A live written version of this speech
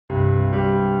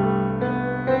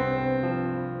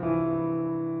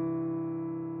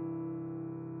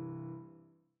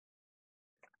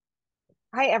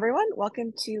Hi, everyone.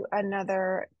 Welcome to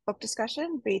another book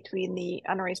discussion between the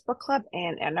Unerased Book Club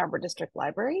and Ann Arbor District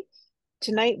Library.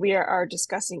 Tonight, we are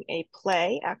discussing a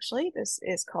play, actually. This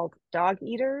is called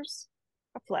Dogeaters,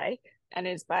 a play, and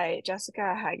is by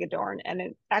Jessica Hagedorn. And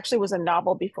it actually was a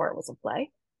novel before it was a play.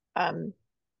 Um,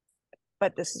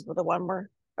 but this is the one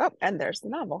where, oh, and there's the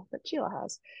novel that Sheela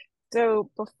has. So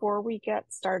before we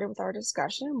get started with our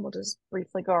discussion, we'll just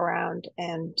briefly go around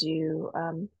and do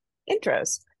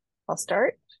intros. I'll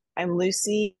start. I'm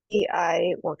Lucy.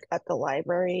 I work at the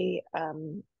library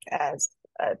as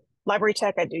a library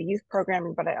tech. I do youth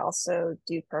programming, but I also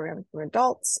do programming for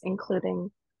adults,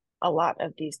 including a lot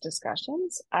of these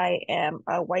discussions. I am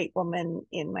a white woman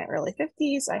in my early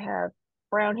 50s. I have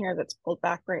brown hair that's pulled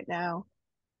back right now,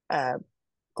 uh,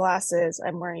 glasses.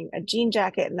 I'm wearing a jean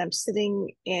jacket, and I'm sitting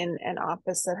in an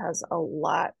office that has a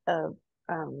lot of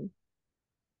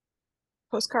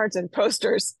postcards and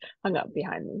posters hung up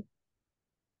behind me.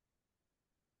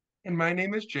 And my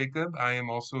name is Jacob. I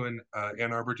am also an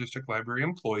Ann Arbor District Library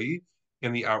employee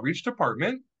in the outreach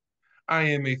department. I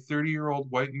am a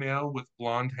 30-year-old white male with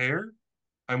blonde hair.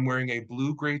 I'm wearing a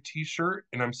blue-gray t-shirt,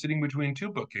 and I'm sitting between two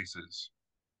bookcases.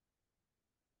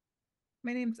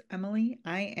 My name's Emily.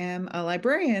 I am a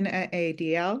librarian at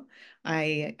AADL.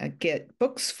 I get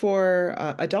books for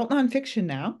adult nonfiction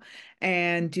now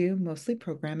and do mostly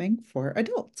programming for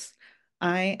adults.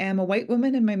 I am a white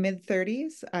woman in my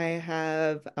mid-30s. I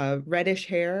have reddish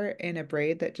hair in a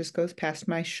braid that just goes past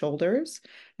my shoulders,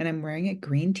 and I'm wearing a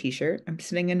green t-shirt. I'm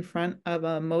sitting in front of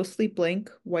a mostly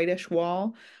blank whitish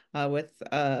wall with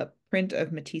a print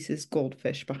of Matisse's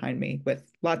goldfish behind me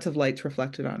with lots of lights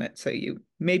reflected on it. So you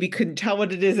maybe couldn't tell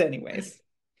what it is anyways.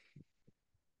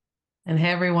 And hey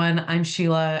everyone, I'm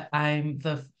Sheela. I'm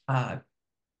the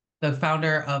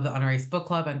founder of the Unerased Book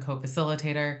Club and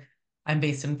co-facilitator. I'm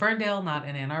based in Ferndale, not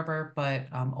in Ann Arbor, but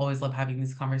always love having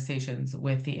these conversations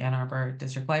with the Ann Arbor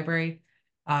District Library.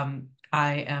 I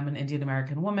am an Indian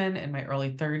American woman in my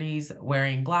early 30s,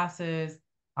 wearing glasses,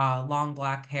 long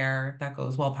black hair that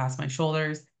goes well past my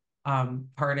shoulders,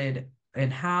 parted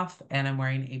in half, and I'm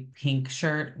wearing a pink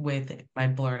shirt with my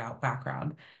blurred out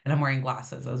background, and I'm wearing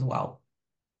glasses as well.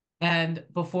 And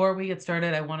before we get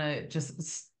started, I want to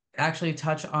just actually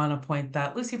touch on a point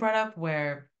that Lucy brought up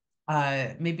where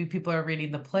maybe people are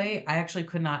reading the play. I actually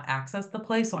could not access the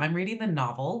play, so I'm reading the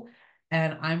novel.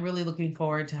 And I'm really looking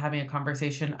forward to having a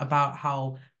conversation about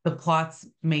how the plots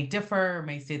may differ or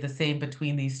may stay the same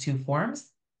between these two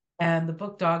forms. And the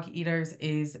book Dogeaters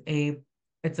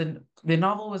the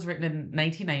novel was written in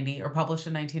 1990 or published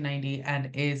in 1990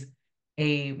 and is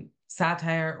a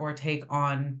satire or take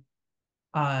on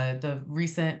the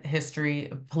recent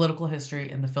political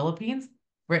history in the Philippines,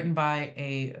 written by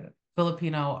a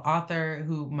Filipino author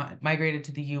who migrated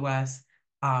to the US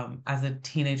as a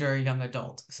teenager or young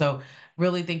adult. So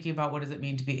really thinking about what does it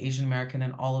mean to be Asian American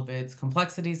and all of its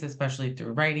complexities, especially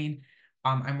through writing.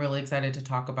 I'm really excited to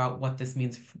talk about what this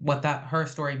means, what that her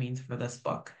story means for this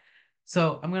book.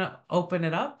 So I'm going to open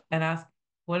it up and ask,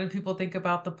 what do people think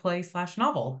about the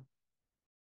play/novel?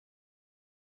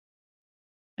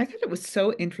 I thought it was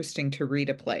so interesting to read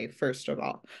a play, first of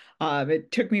all.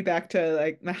 It took me back to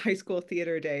like my high school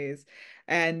theater days.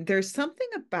 And there's something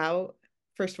about,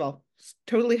 first of all, it's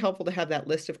totally helpful to have that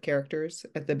list of characters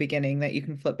at the beginning that you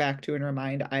can flip back to and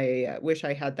remind. I wish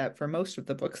I had that for most of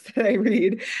the books that I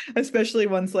read, especially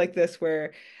ones like this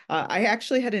where I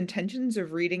actually had intentions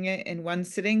of reading it in one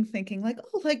sitting, thinking like,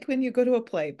 oh, like when you go to a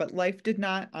play, but life did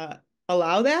not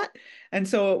allow that. And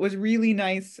so it was really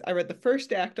nice. I read the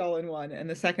first act all in one, and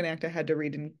the second act I had to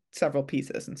read in several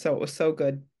pieces. And so it was so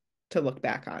good to look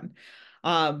back on.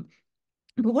 Um,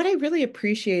 but what I really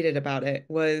appreciated about it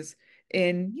was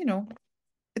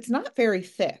it's not very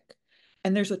thick,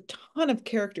 and there's a ton of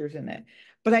characters in it.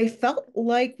 But I felt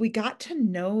like we got to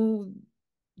know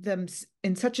them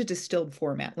in such a distilled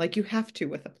format, like you have to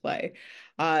with a play,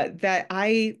 that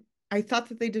I thought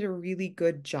that they did a really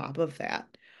good job of that.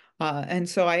 And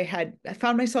so I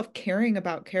found myself caring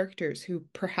about characters who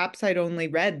perhaps I'd only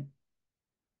read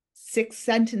 6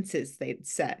 sentences they'd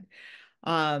said,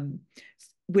 um,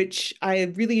 which I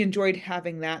really enjoyed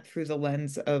having that through the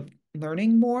lens of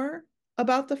learning more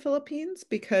about the Philippines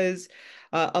because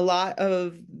a lot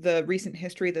of the recent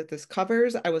history that this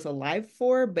covers, I was alive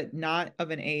for, but not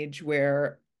of an age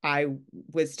where I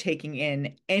was taking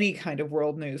in any kind of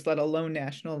world news, let alone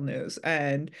national news.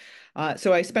 And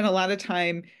so I spent a lot of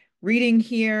time reading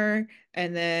here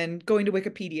and then going to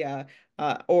Wikipedia.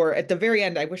 Or at the very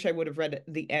end, I wish I would have read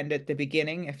the end at the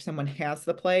beginning. If someone has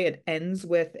the play, it ends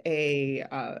with a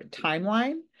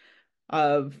timeline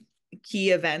of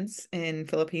key events in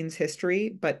Philippines history,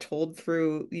 but told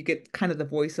through, you get kind of the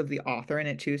voice of the author in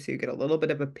it too, so you get a little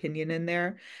bit of opinion in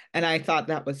there. And I thought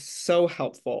that was so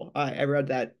helpful. I read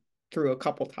that through a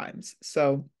couple times.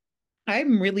 So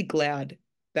I'm really glad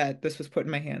that this was put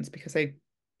in my hands because I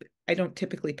don't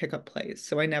typically pick up plays,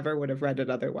 so I never would have read it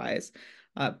otherwise.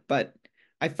 But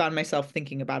I found myself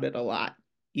thinking about it a lot,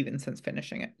 even since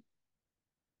finishing it.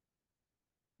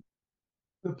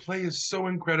 The play is so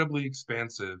incredibly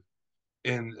expansive,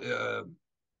 and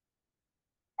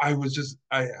I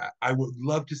would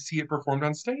love to see it performed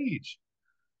on stage.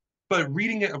 But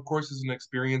reading it, of course, is an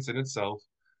experience in itself.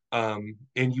 And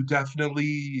you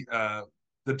definitely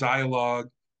the dialogue.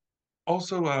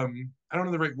 Also, I don't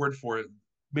know the right word for it.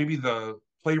 Maybe the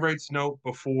playwright's note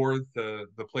before the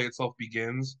play itself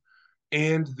begins,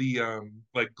 and the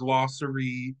like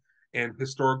glossary and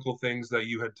historical things that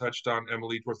you had touched on,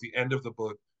 Emily, towards the end of the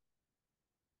book.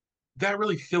 That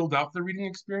really filled out the reading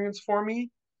experience for me,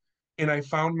 and I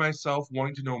found myself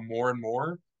wanting to know more and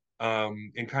more,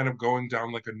 and kind of going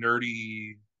down like a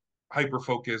nerdy,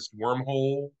 hyper-focused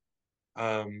wormhole,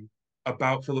 um,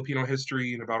 about Filipino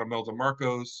history and about Imelda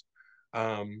Marcos.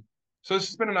 So this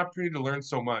has been an opportunity to learn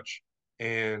so much,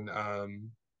 and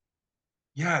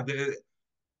yeah,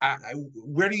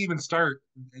 where do you even start?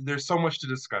 There's so much to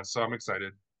discuss, so I'm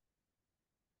excited.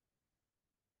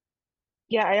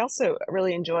 Yeah, I also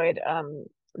really enjoyed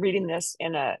reading this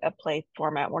in a play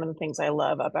format. One of the things I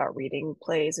love about reading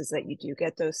plays is that you do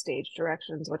get those stage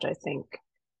directions, which I think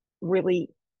really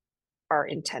are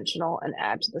intentional and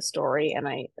add to the story.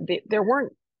 And there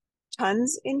weren't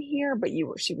tons in here, but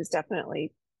she was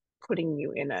definitely putting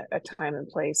you in a time and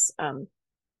place.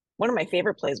 One of my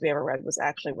favorite plays we ever read was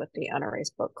actually with the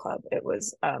Unerased Book Club. It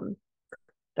was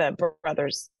the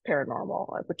Brothers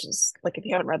Paranormal, which is like, if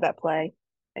you haven't read that play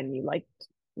and you like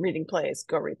reading plays,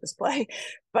 go read this play.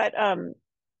 But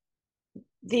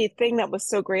the thing that was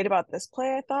so great about this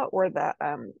play, I thought, were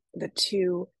the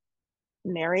two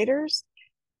narrators,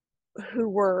 who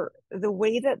were, the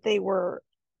way that they were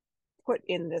put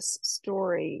in this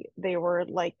story, they were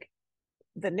like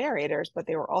the narrators, but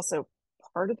they were also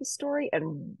part of the story,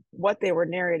 and what they were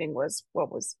narrating was what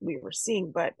was we were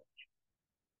seeing, but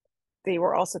they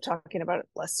were also talking about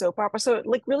a soap opera, so it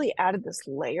like really added this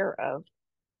layer of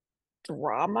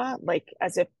drama, like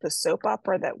as if the soap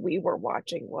opera that we were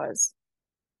watching was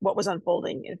what was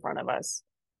unfolding in front of us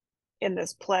in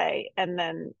this play. And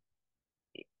then,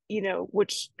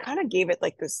 which kind of gave it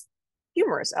like this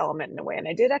humorous element in a way. And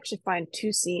I did actually find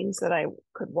two scenes that I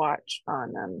could watch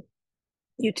on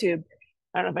YouTube.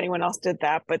 I don't know if anyone else did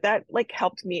that, but that like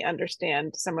helped me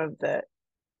understand some of the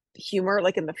humor,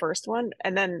 like in the first one.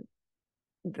 And then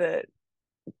the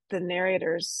the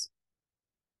narrators,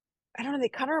 I don't know, they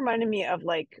kind of reminded me of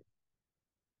like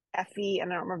Effie, and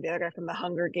I don't remember the other guy from the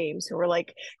Hunger Games, who were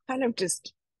like kind of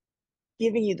just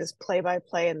giving you this play by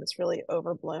play in this really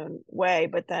overblown way.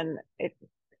 But then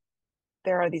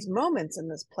there are these moments in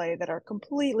this play that are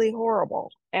completely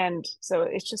horrible. And so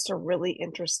it's just a really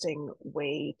interesting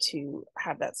way to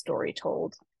have that story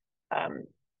told, um,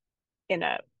 in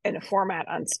a format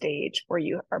on stage where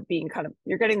you are being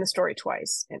you're getting the story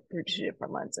twice through two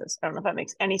different lenses. I don't know if that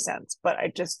makes any sense, but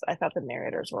I thought the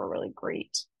narrators were a really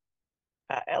great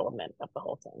element of the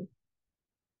whole thing.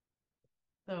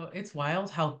 So it's wild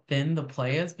how thin the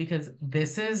play is because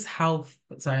this is how,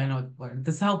 sorry, I know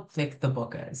this is how thick the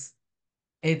book is.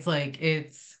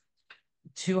 It's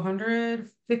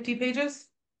 250 pages.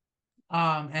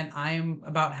 And I'm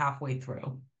about halfway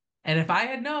through. And if I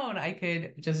had known I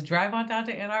could just drive on down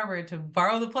to Ann Arbor to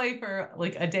borrow the play for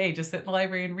like a day, just sit in the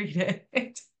library and read it,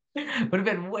 it would have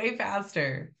been way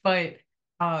faster. But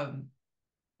um,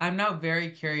 I'm now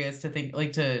very curious to think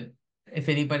if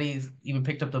anybody's even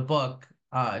picked up the book,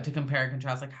 to compare and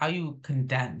contrast, like how you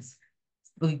condense.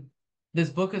 Like this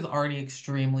book is already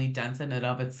extremely dense in and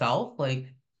of itself. Like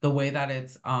the way that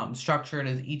it's structured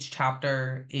is each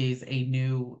chapter is a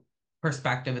new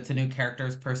perspective. It's a new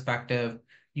character's perspective.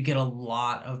 You get a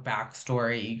lot of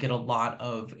backstory. You get a lot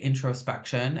of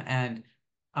introspection and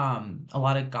a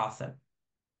lot of gossip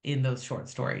in those short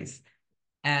stories.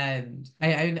 And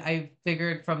I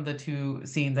figured from the two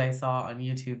scenes I saw on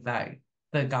YouTube that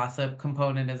the gossip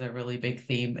component is a really big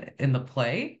theme in the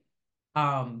play.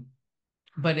 Um,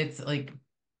 but it's like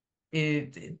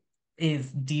it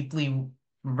is deeply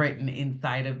written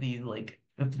inside of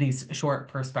these short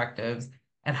perspectives.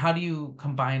 And how do you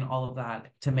combine all of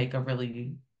that to make a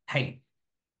really tight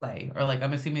play? Or like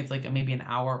I'm assuming it's like maybe an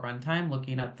hour runtime,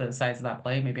 looking at the size of that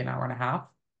play, maybe an hour and a half.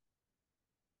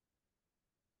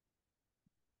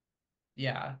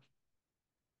 Yeah.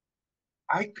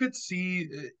 I could see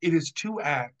it is two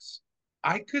acts,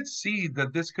 I could see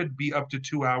that this could be up to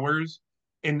 2 hours,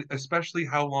 and especially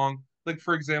how long. Like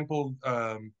for example,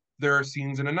 there are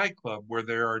scenes in a nightclub where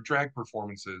there are drag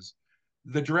performances.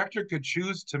 The director could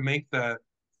choose to make that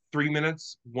 3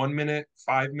 minutes, 1 minute,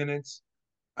 5 minutes.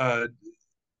 Uh,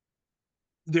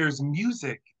 there's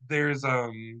music, there's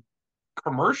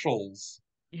commercials,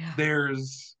 Yeah.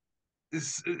 there's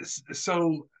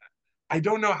so I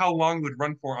don't know how long it would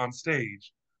run for on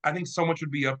stage. I think so much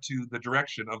would be up to the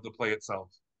direction of the play itself.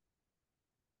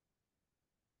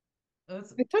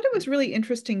 That's, I thought it was really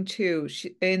interesting too.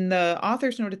 In the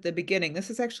author's note at the beginning, this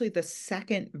is actually the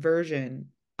second version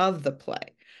of the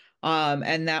play.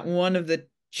 And that one of the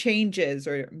changes,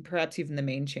 or perhaps even the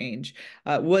main change,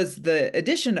 was the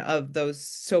addition of those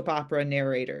soap opera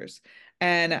narrators.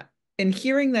 And in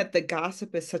hearing that the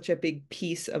gossip is such a big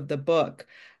piece of the book,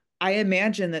 I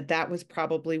imagine that that was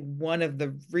probably one of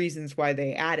the reasons why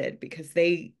they added, because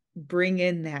they bring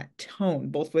in that tone,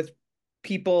 both with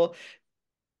people,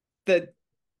 the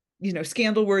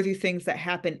scandal-worthy things that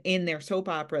happen in their soap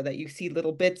opera that you see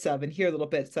little bits of and hear little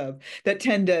bits of that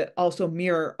tend to also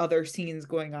mirror other scenes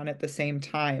going on at the same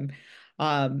time.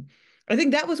 Um, I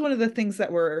think that was one of the things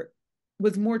that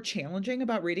was more challenging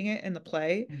about reading it in the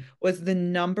play, was the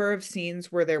number of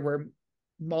scenes where there were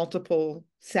multiple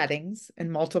settings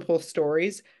and multiple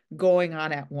stories going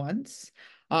on at once.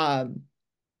 Um,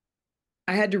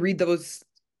 I had to read those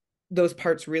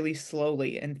parts really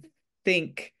slowly and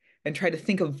think and try to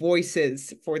think of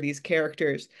voices for these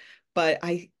characters. But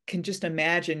I can just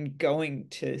imagine going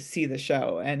to see the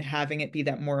show and having it be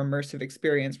that more immersive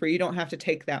experience where you don't have to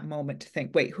take that moment to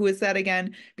think, wait, who is that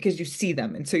again? Because you see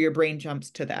them. And so your brain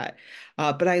jumps to that.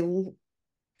 But I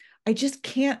just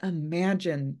can't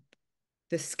imagine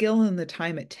the skill and the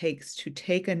time it takes to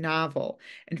take a novel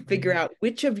and figure right. out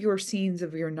which of your scenes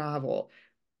of your novel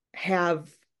have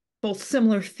both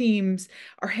similar themes,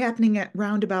 are happening at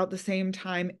roundabout the same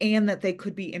time, and that they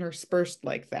could be interspersed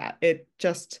like that. It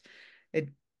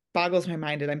boggles my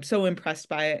mind, and I'm so impressed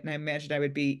by it. And I imagine I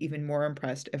would be even more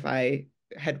impressed if I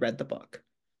had read the book.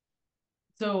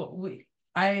 So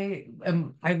I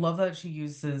love that she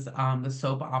uses the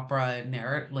soap opera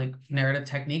narrative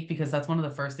technique, because that's one of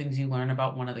the first things you learn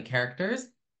about one of the characters,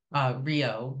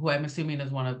 Rio, who I'm assuming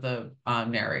is one of the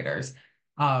narrators.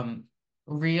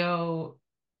 Rio,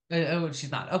 oh,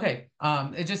 she's not. Okay.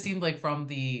 It just seemed like from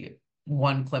the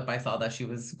one clip I saw that she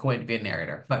was going to be a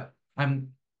narrator, but I'm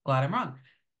glad I'm wrong.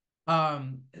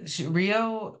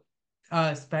 Rio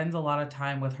spends a lot of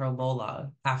time with her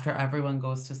Lola after everyone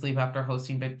goes to sleep after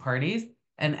hosting big parties,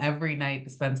 and every night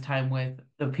spends time with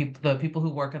the people who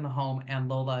work in the home and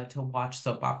Lola to watch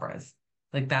soap operas.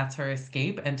 Like that's her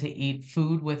escape, and to eat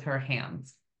food with her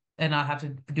hands and not have to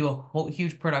do a whole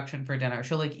huge production for dinner.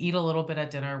 She'll like eat a little bit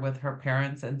at dinner with her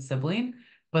parents and sibling,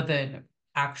 but then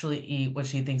actually eat what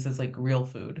she thinks is like real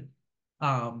food,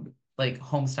 like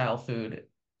home style food,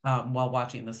 while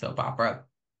watching the soap opera.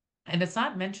 And it's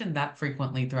not mentioned that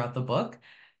frequently throughout the book,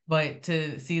 but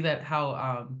to see that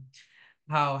how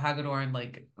Hagedorn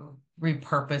like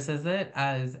repurposes it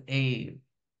as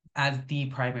the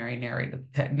primary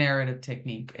narrative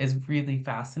technique is really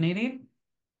fascinating.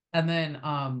 And then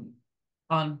on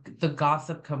the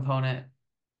gossip component,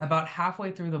 about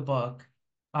halfway through the book,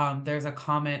 there's a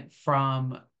comment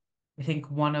from, I think,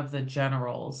 one of the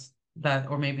generals, that,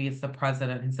 or maybe it's the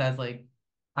president, who says like,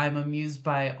 I'm amused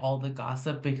by all the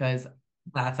gossip because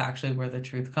that's actually where the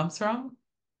truth comes from.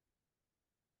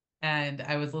 And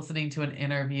I was listening to an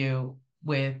interview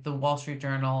with the Wall Street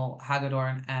Journal,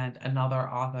 Hagedorn, and another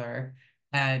author,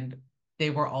 and they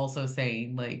were also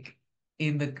saying like,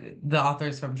 in the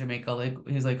authors from Jamaica, like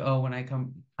he's like, oh, when I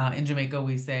come in Jamaica,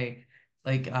 we say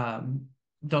like,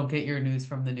 don't get your news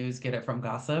from the news, get it from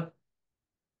gossip.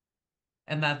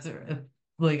 And that's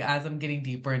like, as I'm getting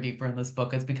deeper and deeper in this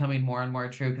book, it's becoming more and more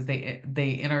true, because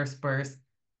they intersperse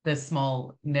this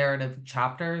small narrative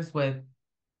chapters with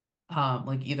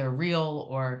like either real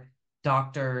or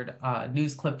doctored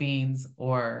news clippings,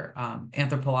 or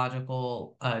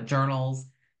anthropological journals.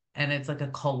 And it's like a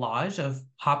collage of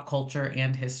pop culture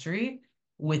and history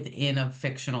within a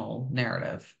fictional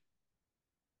narrative.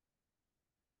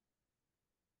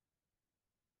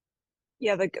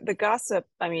 Yeah, the gossip,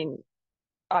 I mean,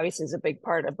 obviously is a big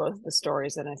part of both the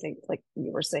stories. And I think, like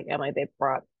you were saying, Emily, they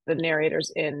brought the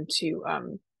narrators in to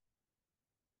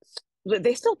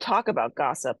they still talk about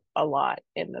gossip a lot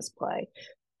in this play,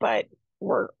 but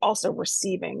we're also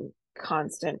receiving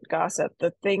constant gossip.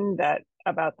 The thing that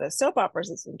about the soap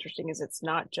operas is interesting is it's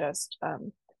not just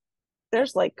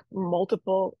there's like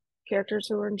multiple characters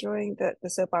who are enjoying the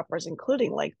soap operas,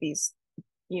 including like these,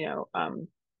 you know,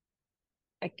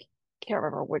 I can't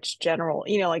remember which general,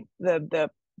 like the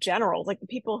generals, like the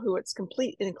people who it's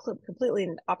completely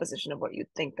in opposition of what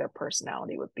you'd think their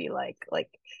personality would be like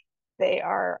they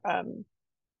are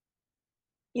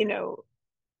you know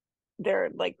they're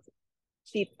like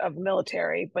chief of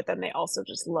military, but then they also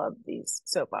just love these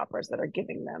soap operas that are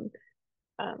giving them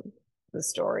um the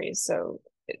stories. So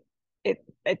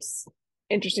it's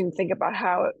interesting to think about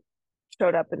how it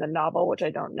showed up in the novel, which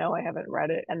I don't know, I haven't read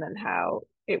it, and then how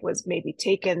it was maybe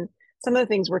taken, some of the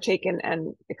things were taken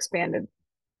and expanded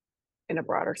in a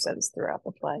broader sense throughout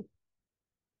the play.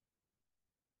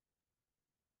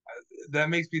 That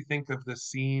makes me think of the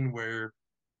scene where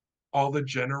all the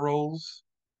generals,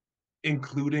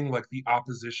 including like the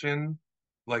opposition,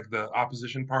 like the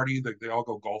opposition party, like they all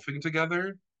go golfing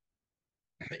together.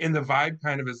 And the vibe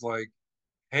kind of is like,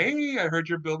 hey, I heard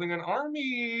you're building an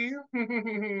army.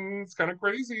 It's kind of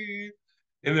crazy.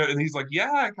 And he's like,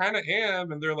 yeah, I kind of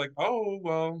am. And they're like, oh,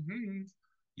 well,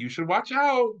 you should watch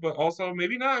out, but also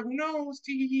maybe not. Who knows?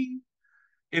 Tee.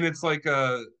 And it's like,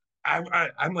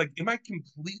 I'm like, am I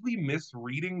completely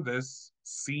misreading this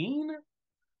scene?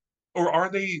 Or are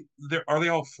they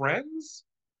all friends?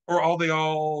 Or are they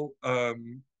all uh,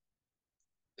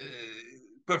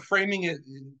 but framing it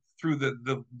through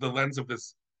the lens of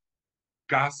this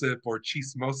gossip or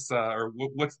chismosa or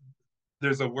what's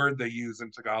there's a word they use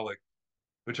in Tagalog,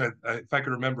 which I if I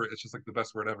could remember it, it's just like the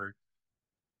best word ever.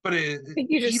 But even I in think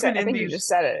you just these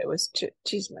said it was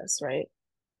chismes, right?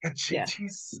 Yeah,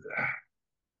 cheese,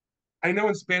 I know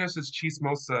in Spanish it's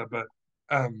chismosa, but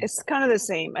it's kind of the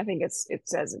same. I think it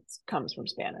says it comes from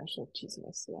Spanish, so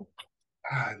chismes. Yeah,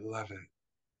 I love it.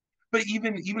 But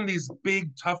even these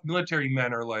big tough military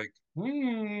men are like,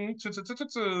 which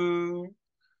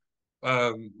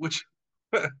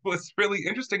was really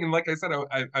interesting. And like I said,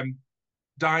 I'm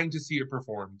dying to see it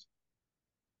performed.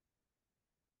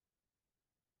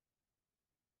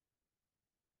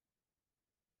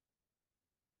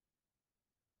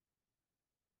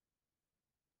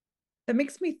 That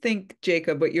makes me think,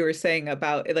 Jacob, what you were saying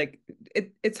about like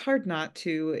it's hard not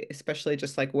to, especially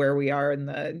just like where we are in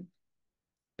the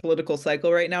political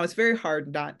cycle right now. It's very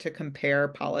hard not to compare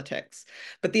politics.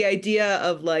 But the idea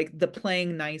of like the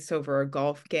playing nice over a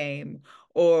golf game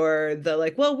or the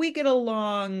like, well, we get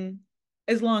along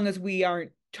as long as we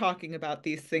aren't talking about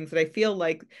these things, that I feel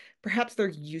like perhaps there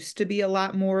used to be a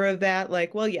lot more of that.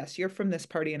 Like, well, yes, you're from this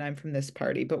party and I'm from this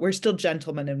party, but we're still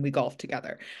gentlemen and we golf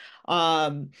together.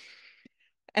 Um,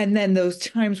 and then those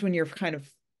times when you're kind of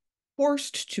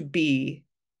forced to be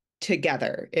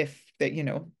together, if that,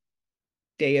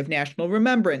 Day of National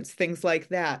Remembrance, things like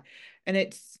that. And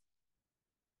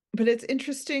but it's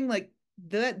interesting, like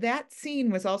that scene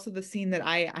was also the scene that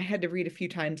I had to read a few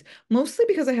times, mostly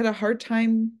because I had a hard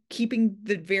time keeping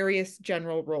the various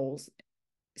general roles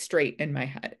straight in my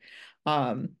head.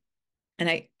 Um, and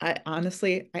I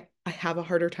honestly, I have a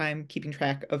harder time keeping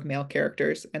track of male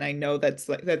characters. And I know that's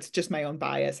just my own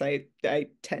bias. I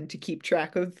tend to keep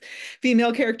track of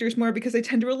female characters more because I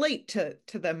tend to relate to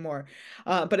them more.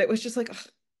 But it was just like, ugh,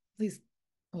 these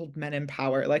old men in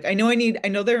power. Like I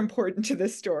know they're important to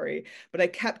this story, but I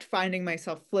kept finding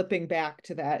myself flipping back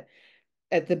to that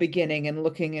at the beginning and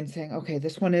looking and saying, okay,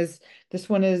 this one is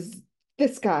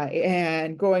this guy,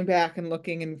 and going back and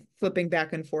looking and flipping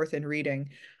back and forth and reading.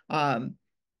 Um,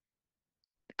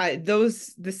 the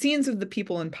scenes of the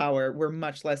people in power were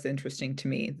much less interesting to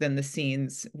me than the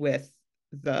scenes with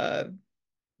the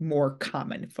more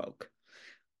common folk.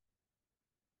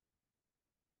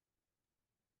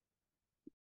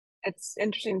 it's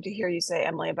interesting to hear you say,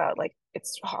 Emily, about like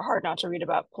it's hard not to read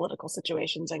about political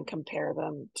situations and compare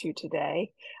them to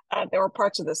today. There were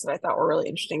parts of this that I thought were really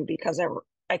interesting because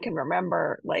I can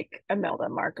remember like Imelda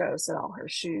Marcos and all her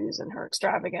shoes and her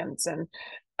extravagance, and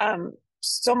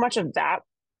so much of that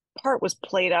part was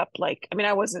played up. Like, I mean,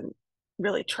 I wasn't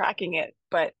really tracking it,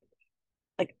 but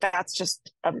like that's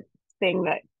just a thing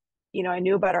that I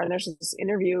knew about her. And there's this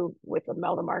interview with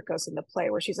Imelda Marcos in the play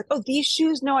where she's like, "Oh, these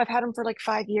shoes, no, I've had them for like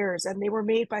 5 years, and they were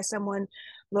made by someone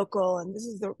local, and this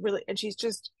is the really," and she's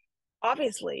just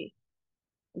obviously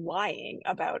lying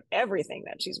about everything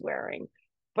that she's wearing,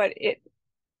 but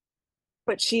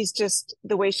she's just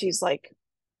the way she's like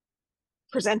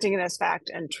presenting it as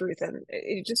fact and truth, and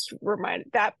it just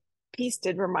reminded that piece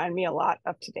did remind me a lot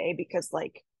of today, because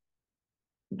like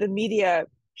the media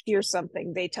hears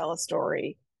something, they tell a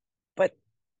story, but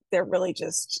they're really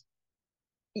just,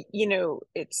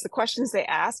 it's the questions they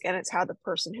ask, and it's how the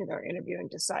person who they're interviewing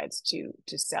decides to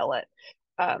sell it.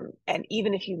 And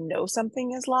even if you know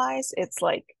something is lies, it's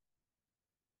like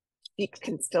you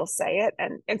can still say it,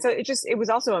 and so it was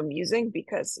also amusing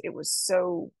because it was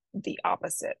so the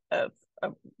opposite of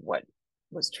of what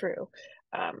was true.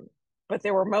 But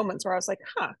there were moments where I was like,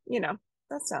 huh,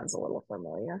 that sounds a little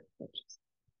familiar.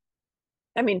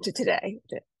 I mean, to today.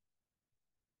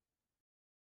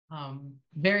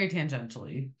 Very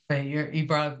tangentially, but you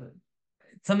brought up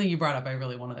something you brought up I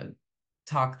really want to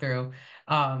talk through.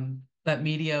 That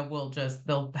media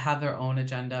they'll have their own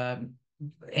agenda,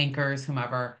 anchors,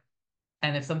 whomever,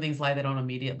 and if something's live, they don't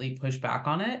immediately push back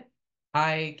on it.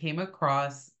 I came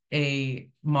across a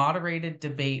moderated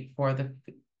debate for the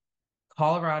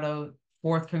Colorado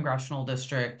 4th Congressional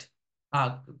District,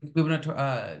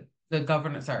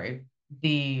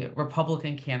 the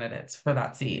Republican candidates for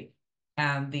that seat.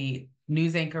 And the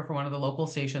news anchor for one of the local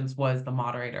stations was the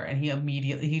moderator. And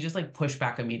he just like pushed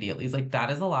back immediately. He's like, that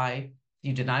is a lie.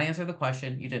 You did not answer the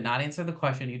question. You did not answer the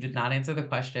question. You did not answer the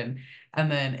question.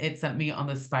 And then it sent me on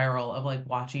the spiral of like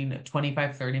watching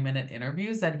 25, 30-minute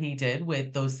interviews that he did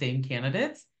with those same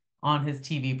candidates on his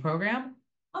TV program.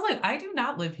 I was like, I do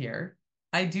not live here.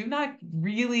 I do not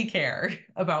really care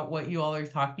about what you all are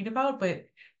talking about, but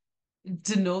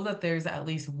to know that there's at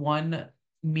least one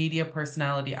media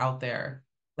personality out there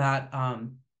that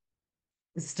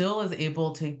still is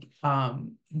able to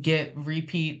get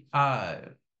repeat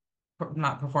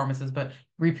not performances, but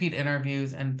repeat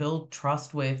interviews and build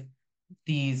trust with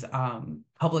these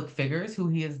public figures who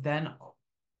he is then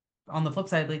on the flip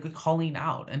side like calling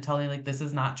out and telling like this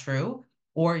is not true,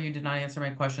 or you did not answer my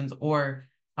questions, or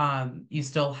you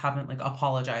still haven't like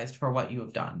apologized for what you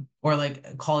have done, or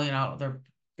like calling out their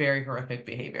very horrific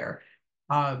behavior.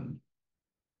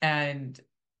 And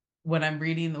when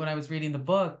I was reading the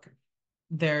book,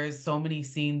 there's so many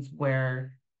scenes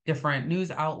where different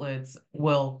news outlets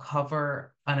will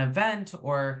cover an event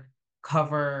or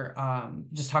cover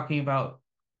just talking about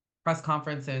press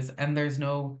conferences, and there's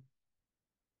no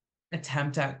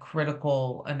attempt at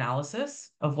critical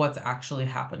analysis of what's actually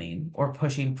happening or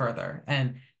pushing further.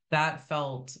 And that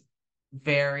felt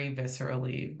very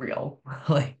viscerally real,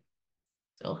 like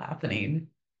still happening.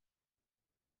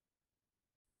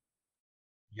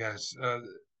 Yes,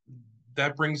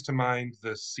 that brings to mind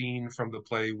the scene from the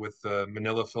play with the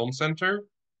Manila Film Center,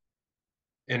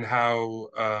 and how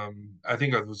I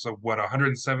think it was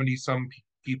 170 some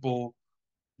people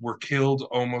were killed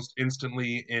almost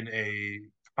instantly in a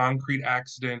concrete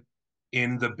accident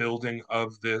in the building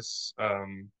of this.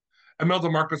 Imelda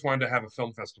Marcos wanted to have a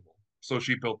film festival, so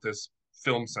she built this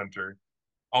film center.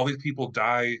 All these people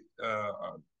die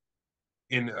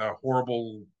in a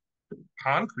horrible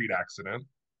concrete accident,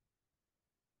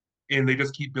 and they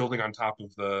just keep building on top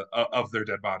of their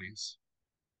dead bodies.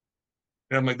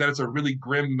 And I'm like, that is a really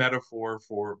grim metaphor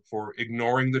for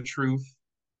ignoring the truth,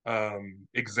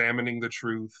 examining the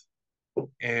truth,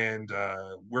 and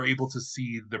we're able to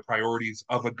see the priorities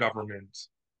of a government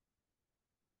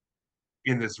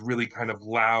in this really kind of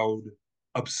loud,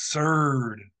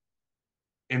 absurd,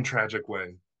 and tragic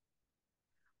way.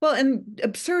 Well, and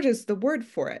absurd is the word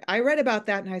for it. I read about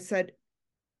that and I said,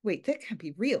 wait, that can't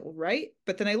be real, right?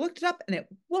 But then I looked it up and it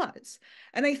was.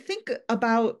 And I think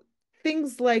about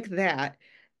things like that.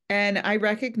 And I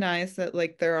recognize that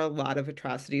like there are a lot of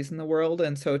atrocities in the world.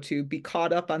 And so to be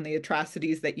caught up on the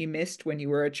atrocities that you missed when you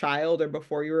were a child or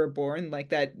before you were born, like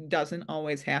that doesn't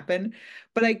always happen.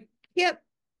 But can't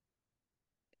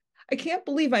I can't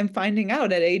believe I'm finding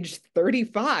out at age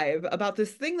 35 about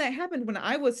this thing that happened when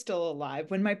I was still alive,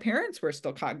 when my parents were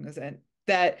still cognizant,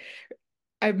 that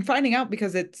I'm finding out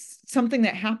because it's something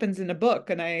that happens in a book.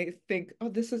 And I think, oh,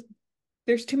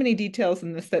 there's too many details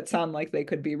in this that sound like they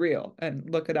could be real, and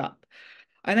look it up.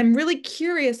 And I'm really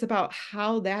curious about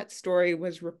how that story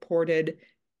was reported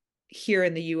here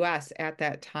in the US at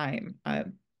that time.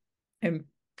 I'm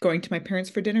going to my parents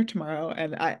for dinner tomorrow,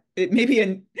 and it may be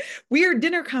a weird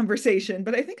dinner conversation,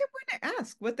 but I think I'm going to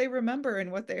ask what they remember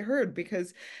and what they heard,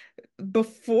 because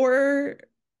before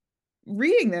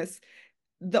reading this,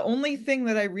 the only thing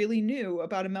that I really knew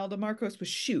about Imelda Marcos was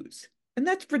shoes, and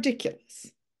that's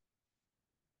ridiculous.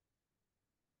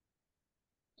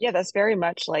 Yeah, that's very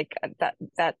much like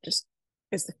that just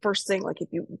is the first thing. Like if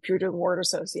you're doing word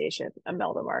association,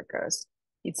 Imelda Marcos,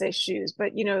 you'd say shoes.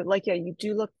 But like yeah, you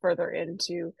do look further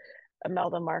into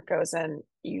Imelda Marcos and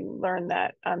you learn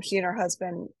that she and her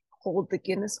husband hold the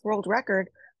Guinness World Record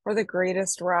for the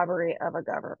greatest robbery of a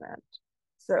government.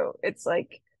 So it's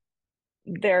like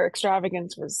their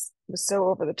extravagance was so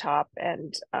over the top,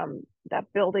 and that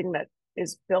building that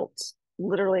is built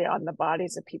literally on the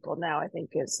bodies of people now, I think,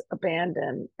 is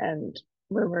abandoned and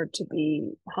rumored to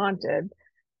be haunted.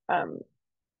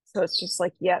 So it's just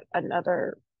like yet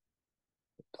another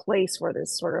place where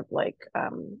there's sort of like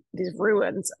these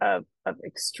ruins of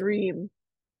extreme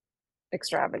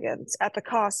extravagance at the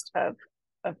cost of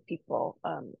of people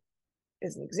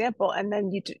is an example. And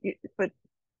then but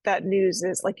that news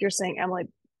is, like you're saying, Emily,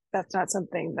 that's not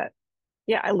something that,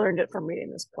 yeah, I learned it from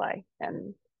reading this play.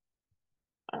 And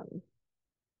um,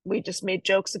 we just made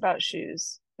jokes about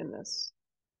shoes in this,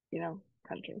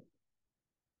 country.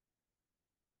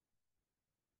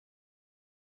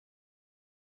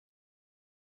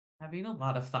 Having a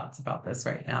lot of thoughts about this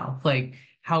right now, like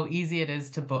how easy it is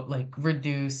to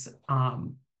reduce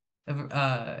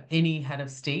any head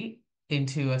of state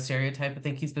into a stereotype. I'm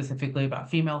thinking specifically about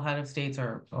female head of states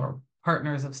or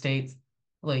partners of states,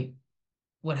 like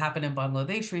what happened in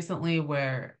Bangladesh recently,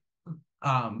 where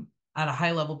at a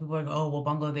high level people are like, oh well,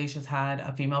 Bangladesh has had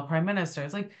a female prime minister.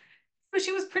 It's like, but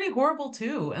she was pretty horrible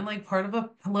too, and like part of a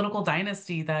political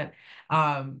dynasty that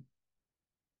um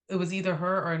it was either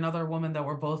her or another woman that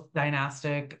were both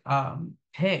dynastic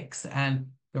Hicks, and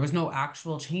there was no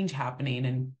actual change happening.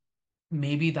 And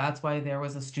maybe that's why there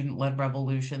was a student-led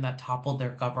revolution that toppled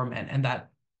their government, and that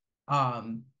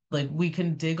like we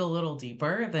can dig a little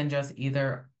deeper than just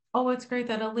either, oh, it's great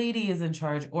that a lady is in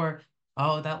charge, or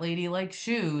oh, that lady likes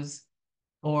shoes,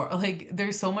 or like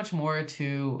there's so much more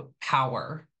to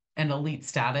power and elite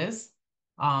status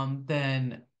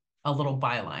than a little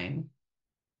byline.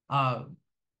 Um,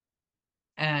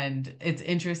 and it's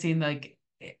interesting, like,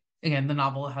 again, the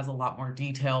novel has a lot more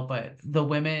detail, but the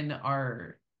women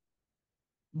are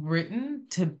written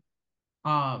to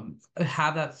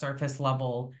have that surface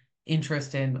level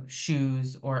interest in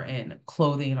shoes or in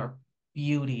clothing or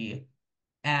beauty.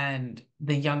 And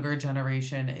the younger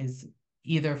generation is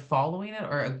either following it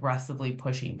or aggressively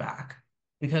pushing back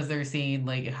because they're seeing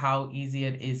like how easy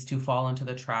it is to fall into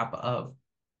the trap of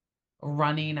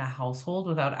running a household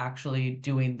without actually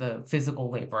doing the physical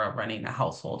labor of running a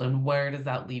household. And where does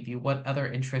that leave you? What other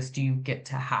interests do you get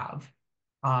to have?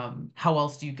 How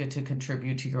else do you get to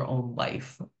contribute to your own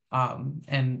life?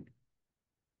 And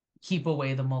keep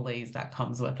away the malaise that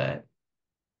comes with it.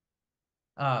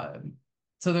 Um,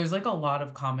 so there's like a lot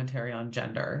of commentary on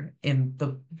gender in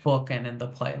the book and in the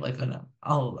play, like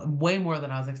way more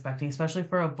than I was expecting, especially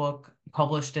for a book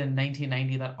published in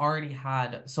 1990 that already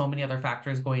had so many other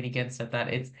factors going against it,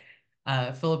 that it's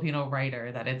a Filipino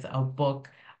writer, that it's a book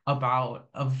about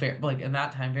a very, like in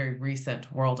that time, very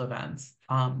recent world events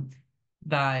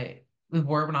that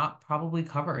were not probably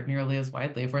covered nearly as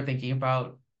widely if we're thinking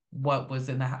about what was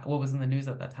in the news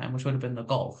at that time, which would have been the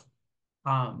Gulf.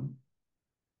 Um,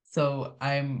 so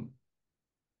I'm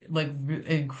like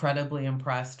incredibly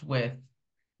impressed with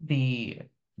the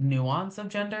nuance of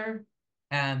gender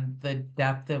and the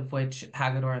depth of which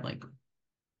Hagedorn like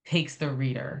takes the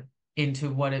reader into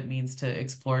what it means to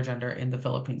explore gender in the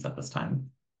Philippines at this time.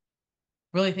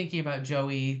 Really thinking about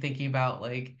Joey, thinking about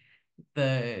like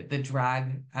the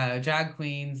drag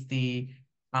queens, the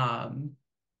um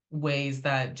ways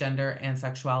that gender and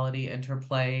sexuality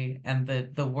interplay, and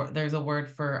the word, there's a word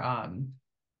for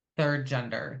third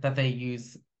gender that they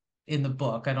use in the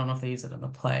book. I don't know if they use it in the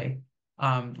play.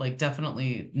 Like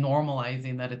definitely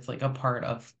normalizing that it's like a part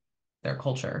of their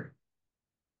culture.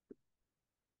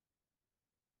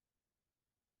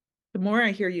 The more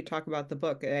I hear you talk about the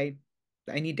book, I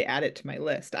need to add it to my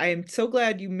list. I am so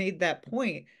glad you made that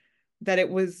point that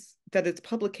its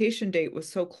publication date was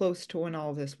so close to when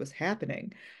all of this was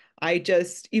happening. I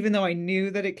just, even though I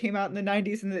knew that it came out in the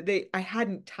 90s and that I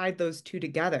hadn't tied those two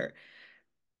together.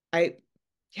 I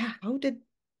Yeah, how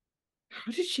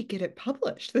did she get it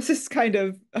published? This is kind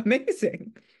of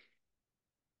amazing.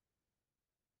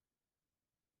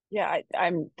 Yeah,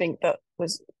 I'm think that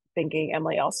was thinking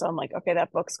Emily also. I'm like, okay,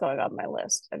 that book's going on my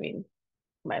list. I mean,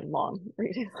 my long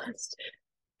reading list.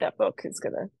 That book is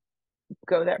gonna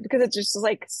go there because it's just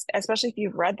like, especially if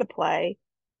you've read the play,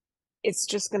 it's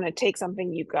just gonna take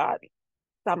something you got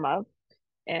some of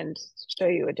and show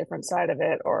you a different side of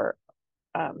it, or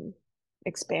um,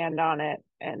 expand on it.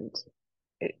 And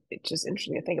it's just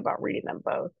interesting to think about reading them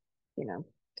both,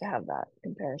 to have that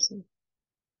comparison.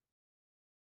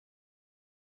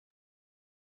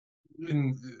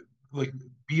 And like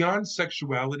beyond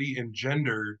sexuality and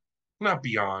gender, not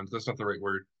beyond, that's not the right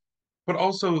word, but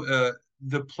also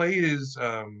the play is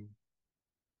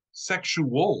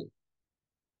sexual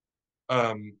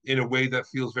in a way that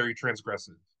feels very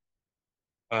transgressive.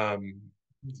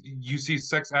 You see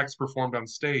sex acts performed on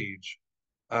stage.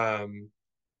 Um,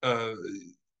 uh,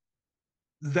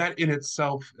 that in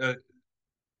itself, um,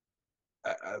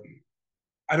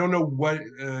 I don't know what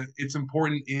its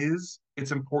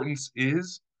importance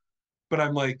is, but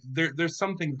I'm like, there's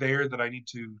something there that I need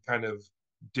to kind of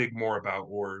dig more about,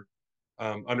 or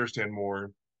understand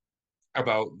more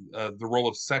about the role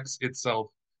of sex itself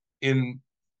in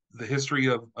the history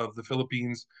of the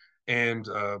Philippines, and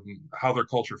how their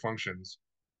culture functions.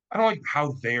 I don't like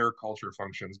how their culture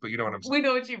functions, but you know what I'm saying. We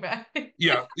know what you meant.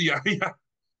 Yeah, yeah, yeah.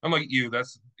 I'm like you.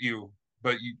 That's you.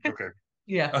 But you okay?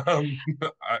 Yeah. Um,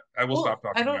 I will stop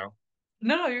Well, I talking don't, now.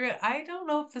 no, you're good. I don't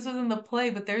know if this was in the play,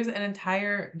 but there's an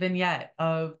entire vignette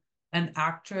of an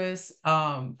actress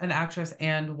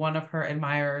and one of her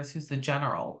admirers, who's the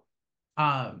general,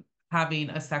 having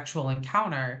a sexual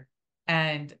encounter.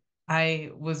 And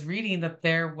I was reading that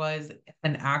there was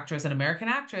an actress, an American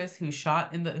actress, who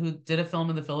did a film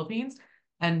in the Philippines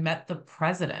and met the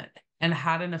president and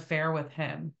had an affair with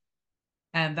him.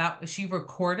 And that she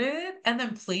recorded it and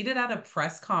then played it at a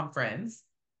press conference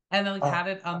and then like Uh, had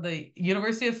it on the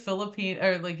University of Philippine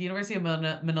or like University of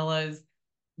Manila's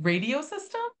radio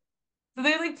system. So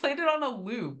they like played it on a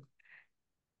loop.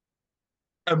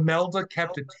 Imelda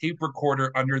kept a tape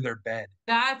recorder under their bed.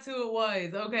 That's who it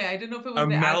was. Okay, I didn't know if it was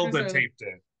the actress Imelda or the. taped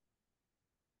it.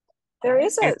 There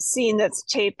is And a scene that's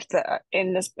taped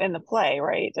in the play,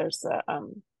 right? There's the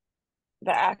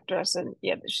actress, and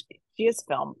yeah, she is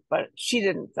filmed, but she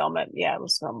didn't film it. Yeah, it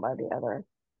was filmed by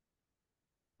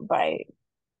by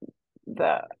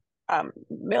the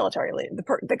military lead,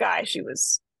 the guy she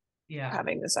was Yeah.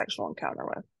 having the sexual encounter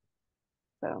with.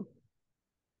 So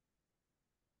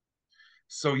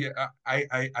so yeah,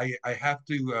 I have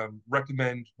to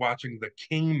recommend watching The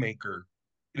Kingmaker.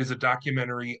 It is a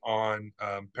documentary on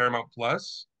Paramount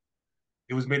Plus.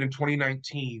 It was made in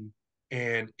 2019,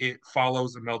 and it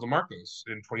follows Imelda Marcos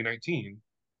in 2019.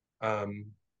 Um,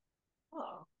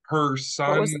 Oh. her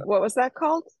son, what was that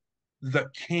called? The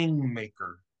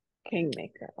Kingmaker.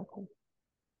 Kingmaker.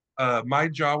 Okay. My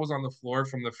jaw was on the floor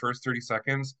from the first 30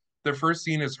 seconds. The first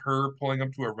scene is her pulling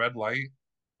up to a red light,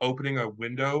 opening a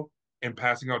window, and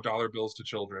passing out dollar bills to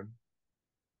children.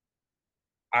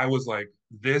 I was like,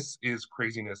 this is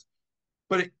craziness.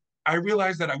 But I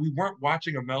realized that we weren't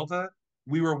watching Imelda.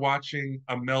 We were watching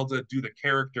Imelda do the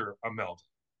character Imelda.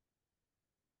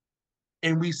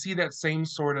 And we see that same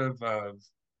sort of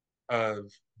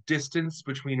distance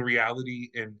between reality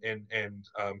and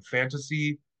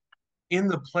fantasy in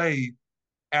the play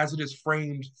as it is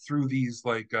framed through these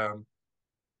like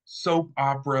soap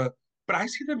opera, but I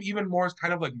see them even more as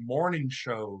kind of like morning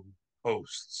show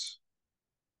hosts.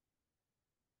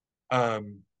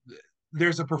 Um,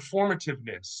 there's a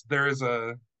performativeness.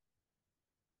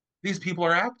 These people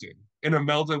are acting, and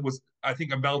I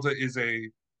think Imelda is a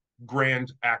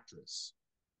grand actress.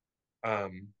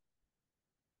 Um,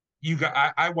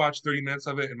 I watched 30 minutes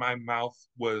of it, and my mouth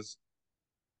was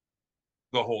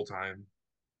the whole time.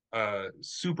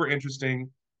 Super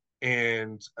interesting,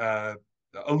 and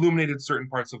illuminated certain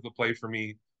parts of the play for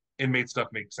me and made stuff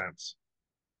make sense.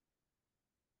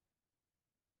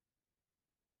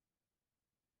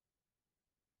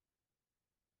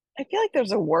 I feel like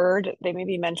there's a word they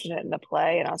maybe mentioned it in the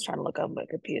play, and I was trying to look up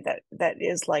Wikipedia that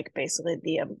is like basically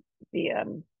the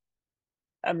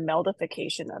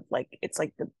meldification of like it's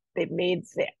like they made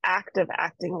the act of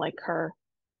acting like her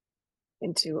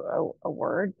into a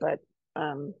word, but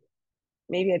um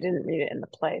maybe I didn't read it in the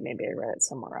play. Maybe I read it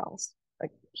somewhere else.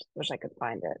 Like, just wish I could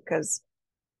find it because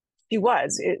it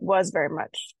was very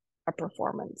much a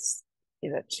performance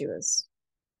that she was,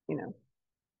 you know,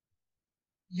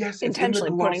 Yes, it's in the intentionally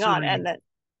putting on, glossary. and that,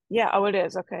 yeah, oh, it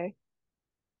is okay,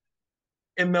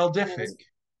 and it Imeldific.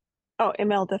 was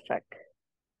emeldific.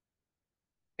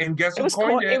 And guess who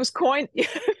coined It it? was coined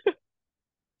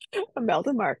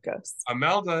Imelda Marcos.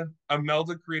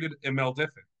 Imelda created Imeldific,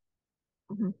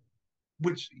 Mhm.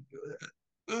 which,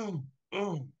 ooh,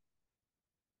 ooh.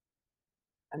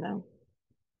 I know.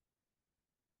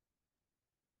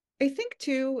 I think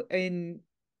too, in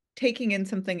taking in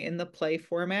something in the play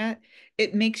format,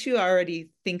 it makes you already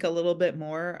think a little bit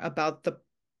more about the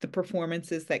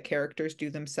performances that characters do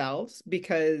themselves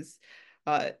because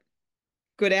uh,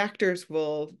 good actors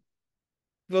will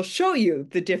show you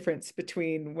the difference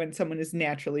between when someone is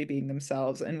naturally being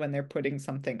themselves and when they're putting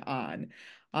something on.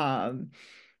 Um,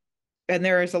 and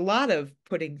there is a lot of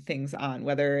putting things on,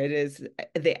 whether it is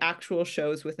the actual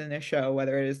shows within a show,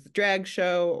 whether it is the drag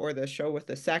show or the show with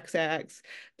the sex acts.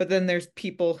 But then there's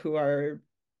people who are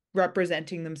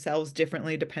representing themselves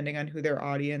differently depending on who their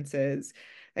audience is.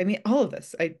 I mean, all of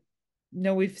this. I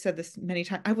know we've said this many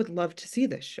times. I would love to see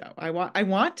this show. I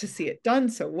want to see it done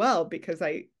so well because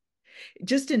I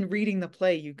just in reading the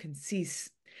play, you can see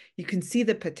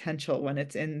the potential when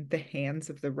it's in the hands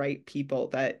of the right people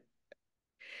that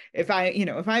if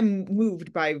I'm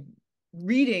moved by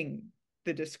reading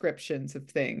the descriptions of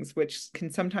things, which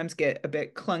can sometimes get a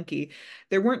bit clunky,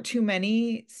 there weren't too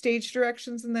many stage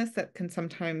directions in this that can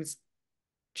sometimes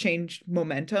change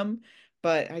momentum,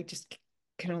 but I just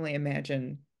can only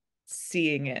imagine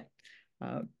seeing it.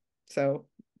 So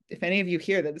if any of you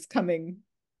hear that it's coming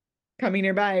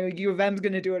nearby, U of M's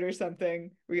going to do it or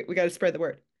something, we got to spread the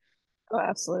word. Oh,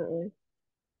 absolutely.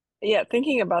 Yeah,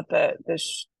 thinking about the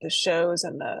shows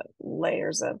and the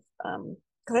layers of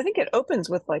because I think it opens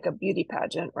with like a beauty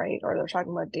pageant, right? Or they're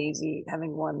talking about Daisy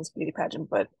having won this beauty pageant,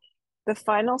 but the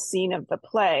final scene of the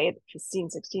play, scene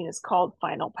 16, is called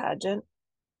Final Pageant.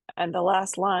 And the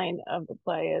last line of the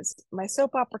play is, "My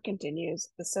soap opera continues.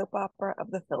 The soap opera of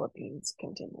the Philippines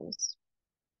continues."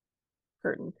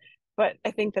 Curtain. But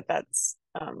I think that that's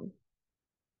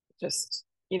just,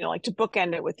 like to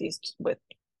bookend it with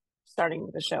starting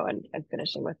the show and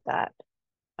finishing with that.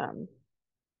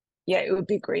 Yeah, it would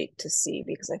be great to see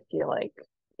because I feel like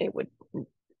it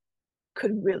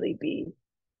could really be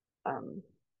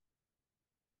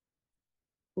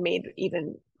made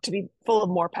even to be full of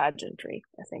more pageantry,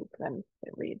 I think, than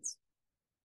it reads.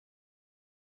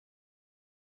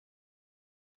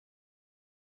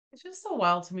 It's just so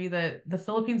wild to me that the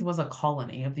Philippines was a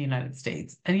colony of the United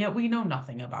States, and yet we know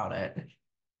nothing about it.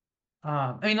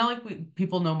 I mean, not like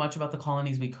people know much about the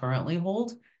colonies we currently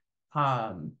hold,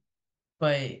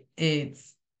 but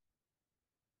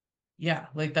yeah,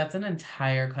 like that's an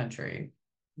entire country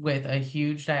with a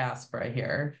huge diaspora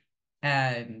here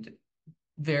and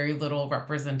very little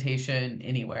representation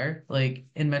anywhere. Like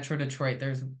in Metro Detroit,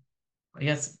 there's, I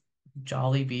guess,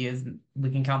 Jollibee is, we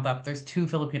can count that, but there's 2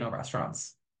 Filipino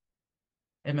restaurants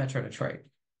in Metro Detroit.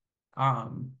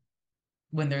 Um,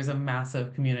 when there's a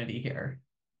massive community here.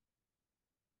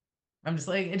 I'm just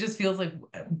like, it just feels like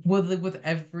with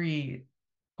every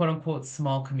quote unquote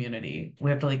small community, we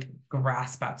have to like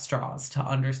grasp at straws to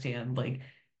understand like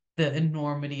the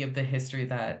enormity of the history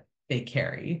that they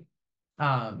carry.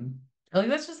 Um, like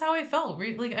that's just how I felt.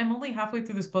 Like I'm only halfway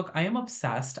through this book. I am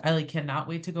obsessed. I like cannot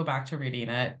wait to go back to reading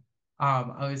it.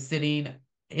 I was sitting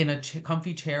in a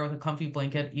comfy chair with a comfy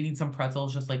blanket, eating some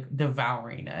pretzels, just like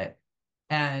devouring it.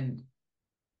 And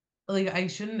like I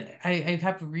shouldn't I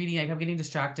kept reading, I kept getting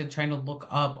distracted trying to look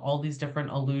up all these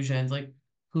different allusions, like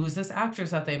who's this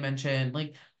actress that they mentioned,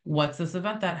 like what's this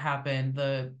event that happened,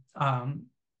 the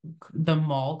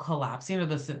mall collapsing or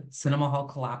the cinema hall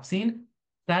collapsing,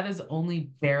 that is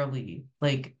only barely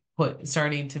like put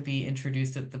starting to be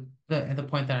introduced at the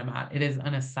point that I'm at. It is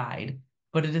an aside,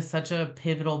 but it is such a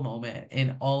pivotal moment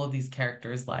in all of these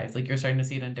characters' lives. Like you're starting to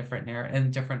see it in different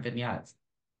vignettes.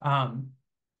 um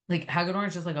like Hagedorn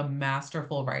is just like a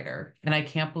masterful writer. And I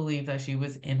can't believe that she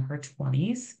was in her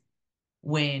 20s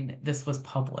when this was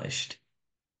published.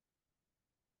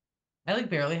 I like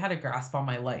barely had a grasp on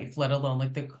my life, let alone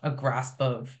like a grasp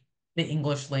of the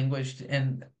English language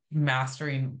and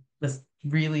mastering this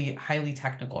really highly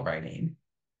technical writing.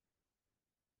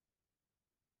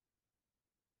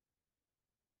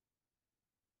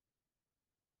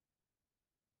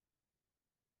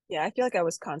 Yeah, I feel like I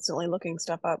was constantly looking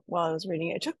stuff up while I was reading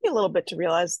it. It took me a little bit to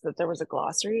realize that there was a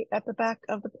glossary at the back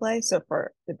of the play. So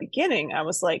for the beginning, I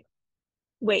was like,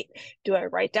 wait, do I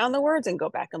write down the words and go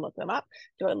back and look them up?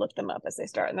 Do I look them up as they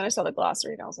start? And then I saw the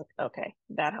glossary and I was like, okay,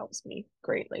 that helps me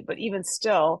greatly. But even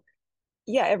still,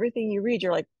 yeah, everything you read,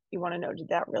 you're like, you want to know, did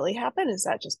that really happen? Is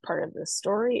that just part of the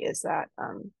story? Is that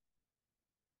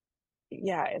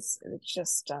yeah, it's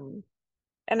just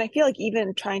and I feel like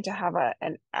even trying to have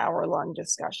an hour long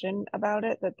discussion about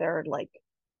it, that there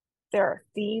are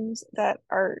themes that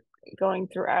are going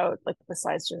throughout, like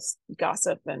besides just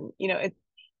gossip and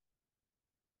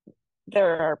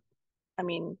there are, I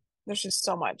mean, there's just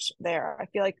so much there. I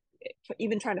feel like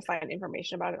even trying to find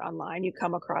information about it online, you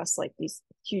come across like these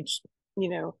huge, you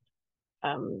know,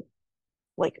 um,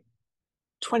 like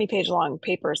 20-page long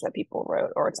papers that people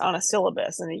wrote, or it's on a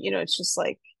syllabus, and it's just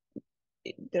like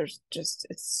there's just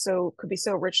it's so could be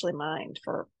so richly mined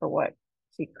for what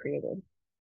he created.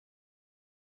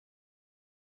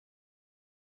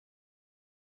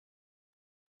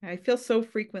 I feel so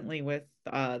frequently with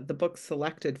the books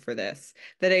selected for this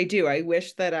that I do. I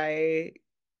wish that I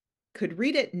could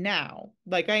read it now,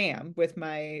 like I am with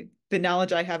the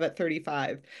knowledge I have at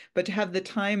 35, but to have the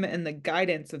time and the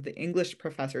guidance of the English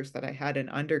professors that I had in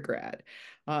undergrad,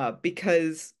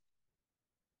 because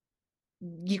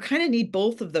you kind of need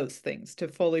both of those things to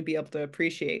fully be able to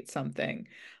appreciate something.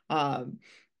 Um,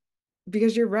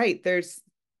 because you're right,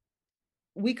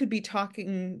 we could be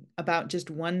talking about just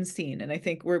one scene, and I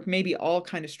think we're maybe all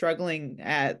kind of struggling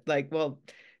at like, well,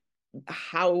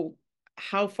 how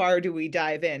how far do we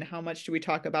dive in? How much do we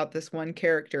talk about this one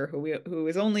character who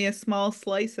is only a small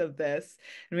slice of this,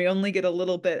 and we only get a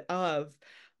little bit of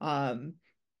um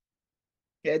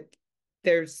it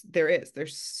there's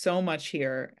so much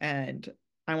here, and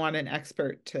I want an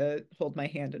expert to hold my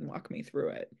hand and walk me through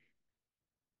it.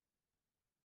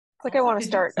 It's like I Also, want to could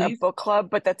you start a please? book club,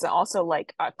 but that's also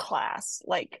like a class.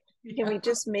 Like, can we Yeah.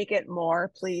 just make it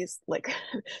more, please? Like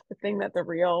the thing that the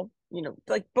real,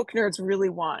 like book nerds really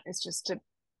want is just to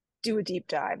do a deep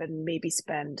dive and maybe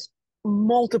spend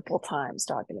multiple times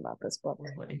talking about this book,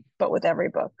 Totally. but with every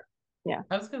book. Yeah.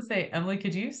 I was gonna say, Emily,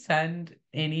 could you send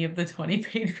any of the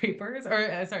 20-page papers,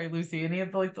 or sorry, Lucy, any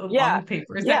of the like the Yeah. long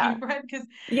papers that Yeah. you've read? Because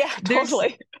Yeah, there's,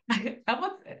 totally. I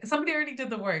want somebody already did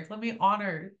the work. Let me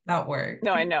honor that work.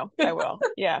 No, I know. I will.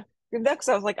 Yeah. That's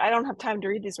I was like, I don't have time to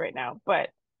read these right now, but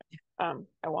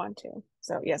I want to.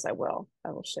 So yes, I will.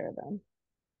 I will share them.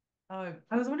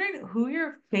 I was wondering who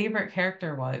your favorite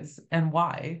character was and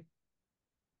why,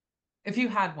 if you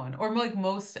had one, or like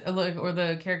most, like, or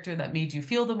the character that made you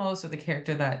feel the most, or the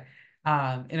character that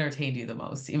entertained you the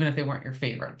most, even if they weren't your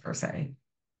favorite per se.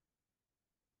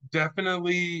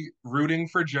 Definitely rooting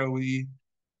for Joey,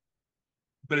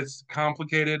 but it's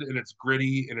complicated and it's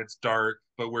gritty and it's dark,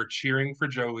 but we're cheering for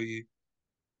Joey.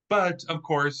 But of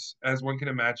course, as one can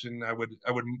imagine, I would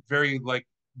very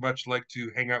much like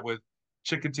to hang out with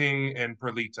Chikiting and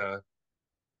Perlita.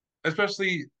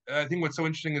 Especially, I think what's so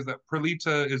interesting is that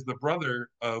Perlita is the brother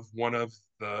of one of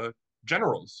the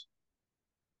generals.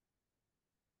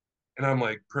 And I'm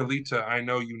like, Perlita, I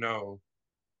know you know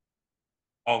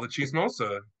all the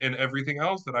chismosa and everything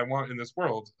else that I want in this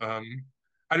world.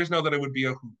 I just know that it would be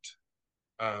a hoot.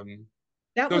 Um,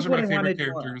 That those was are what my I favorite wanted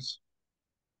more of. characters.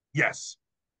 Yes.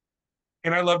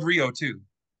 And I loved Rio too.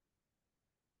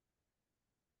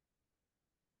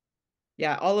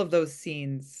 Yeah, all of those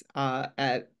scenes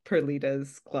at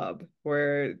Perlita's club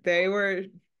where they were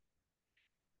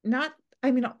not,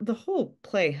 I mean, the whole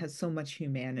play has so much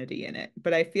humanity in it,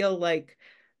 but I feel like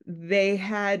they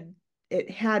had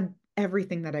it had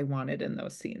everything that I wanted in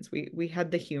those scenes. We had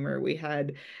the humor, we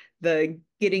had the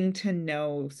getting to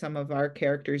know some of our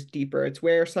characters deeper. It's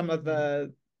where some of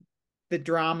the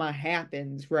drama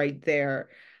happens right there.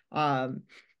 Um,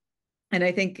 and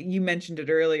I think you mentioned it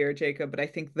earlier, Jacob, but I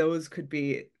think those could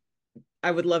be I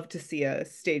would love to see a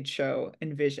stage show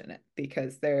envision it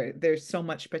because there's so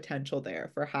much potential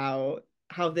there for how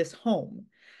this home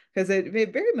because it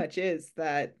very much is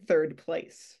that third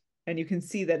place and you can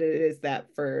see that it is that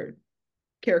for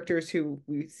characters who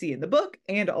we see in the book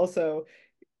and also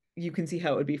you can see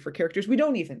how it would be for characters we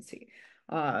don't even see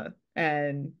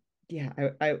and yeah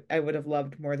I would have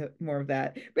loved more of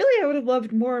that really I would have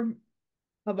loved more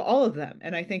of all of them.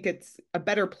 And I think it's a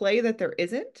better play that there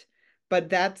isn't. But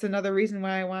that's another reason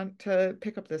why I want to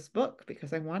pick up this book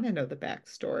because I want to know the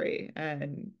backstory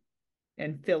and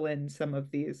fill in some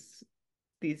of these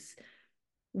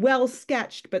well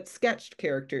sketched but sketched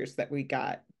characters that we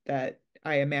got that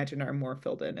I imagine are more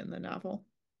filled in the novel.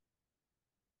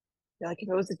 Like if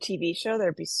it was a TV show,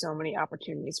 there'd be so many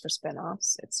opportunities for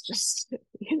spinoffs. It's just,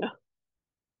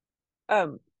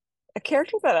 um, a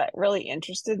character that really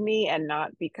interested me, and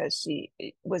not because she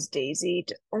was Daisy,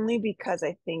 only because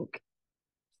I think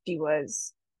she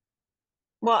was.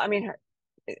 Well, I mean,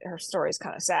 her story is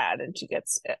kind of sad, and she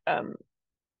gets,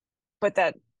 but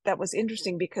that was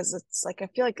interesting because it's like I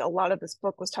feel like a lot of this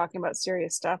book was talking about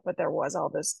serious stuff, but there was all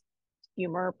this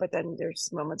humor. But then there's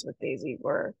moments with Daisy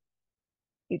where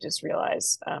you just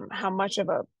realize how much of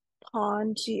a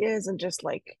pawn she is, and just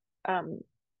like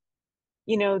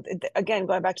again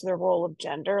going back to the role of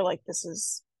gender, like this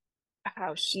is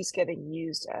how she's getting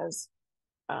used as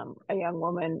a young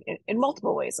woman in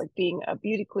multiple ways, like being a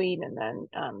beauty queen, and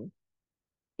then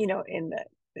in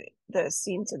the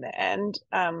scenes in the end,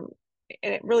 and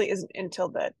it really isn't until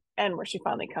the end where she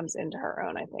finally comes into her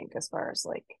own, I think, as far as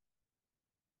like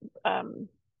um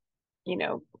you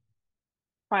know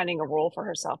finding a role for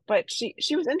herself. But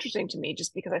she was interesting to me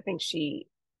just because I think she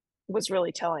was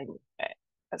really telling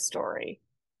a story.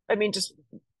 I mean, just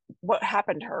what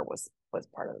happened to her was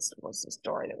part of this was the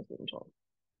story that was being told.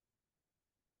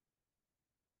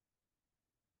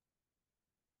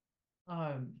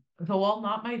 So while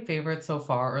not my favorite so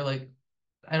far, or like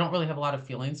I don't really have a lot of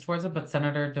feelings towards it, but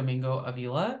Senator Domingo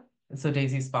Avila, so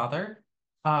Daisy's father,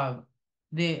 um,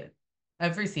 the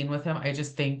every scene with him, I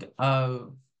just think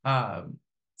of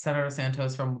Senator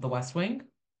Santos from The West Wing.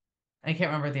 I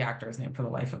can't remember the actor's name for the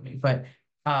life of me, but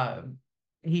um,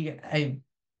 I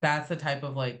that's the type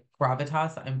of like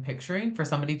gravitas I'm picturing for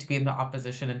somebody to be in the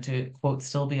opposition and to quote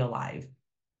still be alive.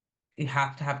 You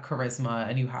have to have charisma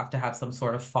and you have to have some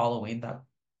sort of following that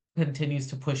continues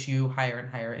to push you higher and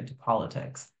higher into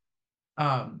politics.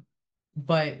 Um,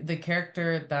 but the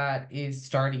character that is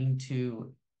starting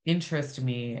to interest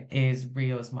me is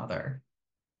Rio's mother.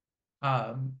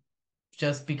 Um,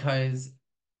 just because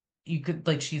you could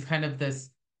like she's kind of this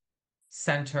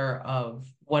center of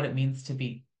what it means to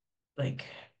be like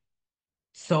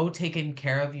so taken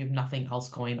care of, you have nothing else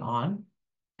going on.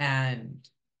 And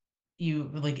you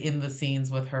like in the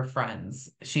scenes with her friends,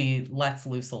 she lets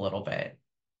loose a little bit.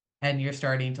 And you're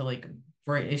starting to like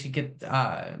she get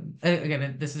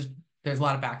again, there's a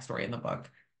lot of backstory in the book.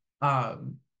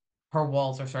 Um her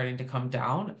walls are starting to come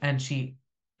down, and she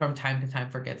from time to time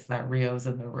forgets that Rio's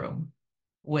in the room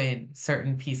when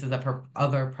certain pieces of her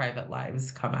other private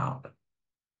lives come out.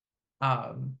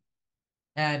 Um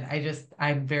and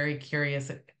I'm very curious,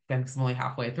 again, because I'm only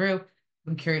halfway through.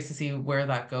 I'm curious to see where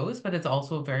that goes, but it's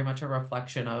also very much a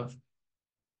reflection of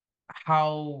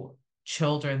how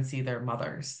children see their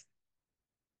mothers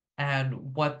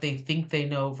and what they think they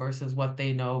know versus what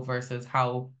they know versus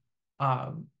how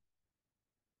um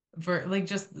for like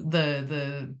just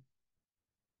the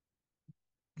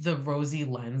rosy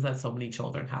lens that so many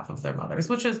children have of their mothers,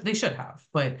 which is they should have,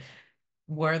 but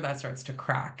where that starts to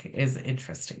crack is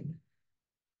interesting.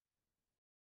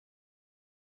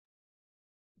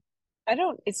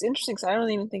 It's interesting because I don't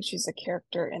even think she's a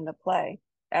character in the play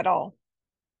at all.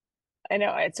 I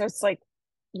know so it's like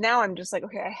now I'm just like,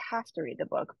 okay, I have to read the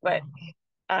book, but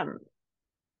um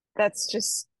that's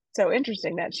just so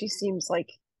interesting that she seems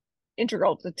like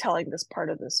integral to telling this part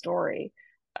of the story.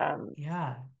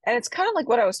 Yeah. And it's kind of like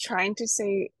what I was trying to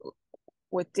say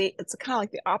with it's kind of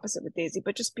like the opposite with Daisy,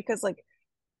 but just because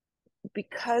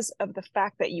of the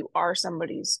fact that you are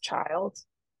somebody's child,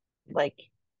 like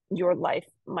your life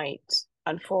might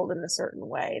unfold in a certain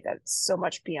way that's so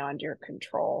much beyond your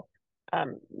control.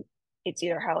 Um, it's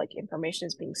either how like information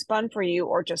is being spun for you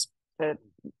or just the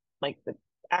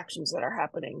actions that are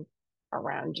happening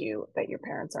around you that your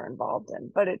parents are involved in.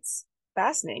 But it's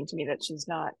fascinating to me that she's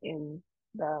not in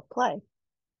the play.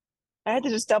 I had to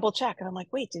just double check, and I'm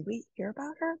like, wait, did we hear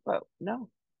about her? But no.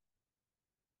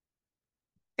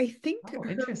 I think Oh, her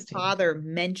interesting. father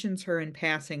mentions her in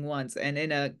passing once, and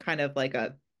in a kind of like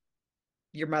a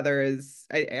your mother is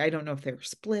I don't know if they were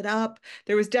split up.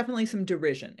 There was definitely some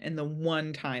derision in the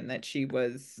one time that she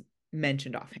was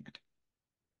mentioned offhand.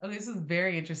 Okay, this is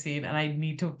very interesting, and I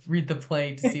need to read the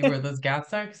play to see where those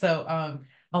gaps are. So,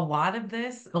 a lot of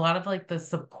like the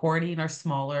supporting or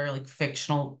smaller, like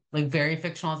fictional, like very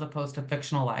fictional as opposed to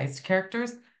fictionalized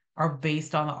characters are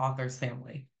based on the author's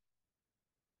family.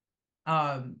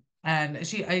 And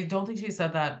I don't think she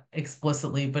said that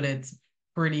explicitly, but it's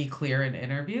pretty clear in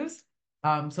interviews.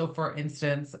 So for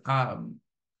instance,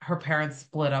 her parents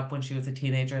split up when she was a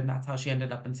teenager, and that's how she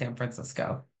ended up in San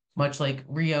Francisco, much like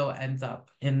Rio ends up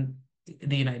in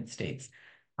the United States.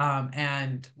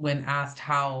 And when asked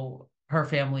how her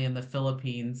family in the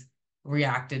Philippines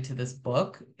reacted to this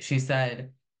book, she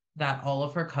said that all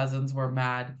of her cousins were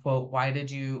mad, quote, "Why did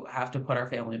you have to put our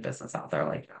family business out there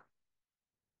like that?"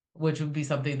 Which would be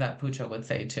something that Pucha would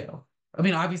say too. I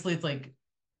mean, obviously, it's like,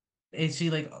 is she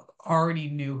like already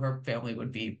knew her family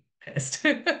would be pissed?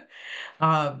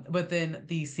 But then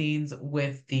the scenes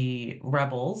with the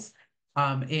rebels,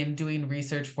 in doing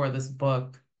research for this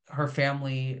book, her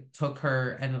family took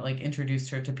her and like introduced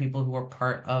her to people who were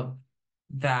part of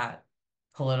that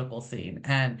political scene.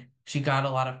 And she got a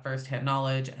lot of firsthand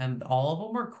knowledge, and all of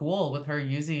them were cool with her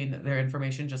using their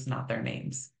information, just not their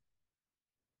names.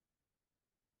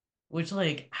 Which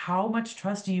like how much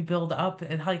trust do you build up,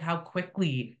 and like how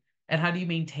quickly, and how do you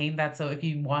maintain that, so if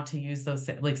you want to use those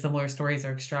like similar stories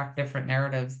or extract different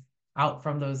narratives out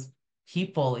from those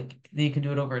people, like you can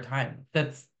do it over time.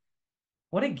 That's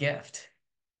what a gift.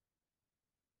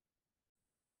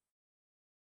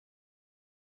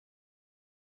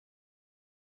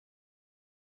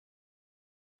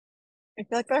 I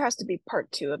feel like there has to be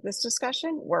part two of this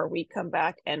discussion where we come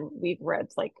back and we've read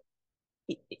like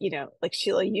like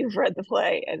Sheela, you've read the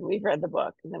play and we've read the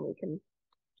book, and then we can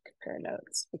compare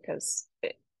notes because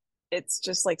it's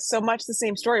just like so much the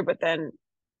same story, but then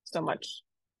so much.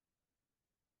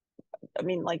 I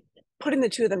mean, like putting the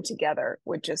two of them together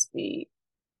would just be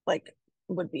like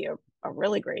would be a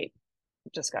really great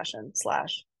discussion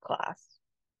slash class.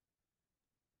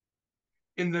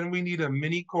 And then we need a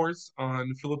mini course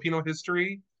on Filipino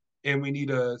history, and we need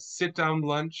a sit down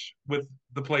lunch with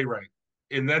the playwright.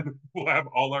 And then we'll have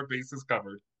all our bases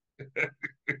covered.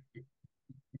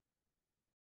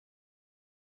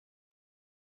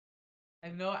 I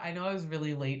know I was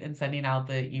really late in sending out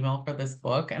the email for this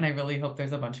book, and I really hope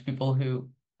there's a bunch of people who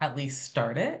at least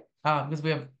start it, because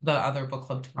we have the other book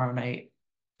club tomorrow night.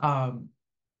 Um,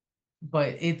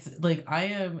 but it's like I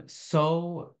am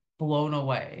so blown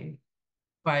away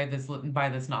by this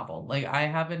novel. Like I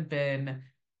haven't been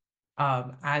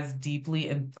as deeply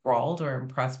enthralled or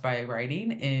impressed by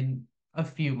writing in a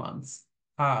few months.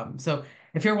 So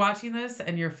if you're watching this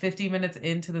and you're 50 minutes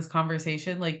into this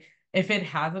conversation, like if it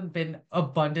hasn't been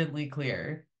abundantly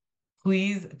clear,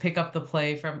 please pick up the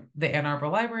play from the Ann Arbor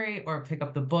Library or pick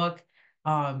up the book.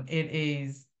 It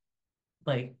is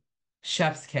like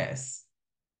chef's kiss.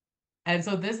 And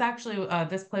so this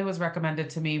play was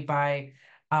recommended to me by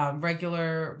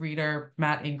regular reader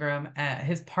Matt Ingram.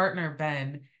 His partner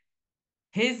Ben,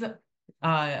 his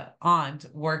aunt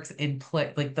works in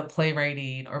play, like the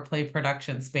playwriting or play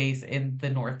production space in the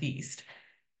Northeast,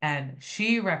 and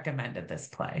she recommended this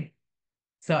play.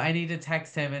 So I need to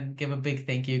text him and give a big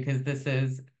thank you because this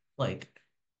is like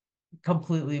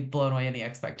completely blown away any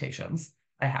expectations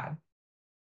I had.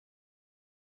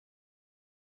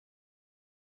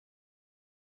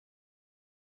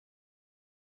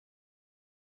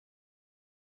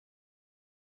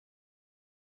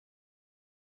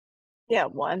 Yeah,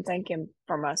 well, and thank him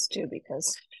from us too,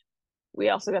 because we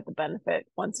also got the benefit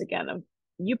once again of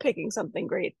you picking something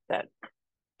great that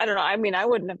I don't know. I mean, I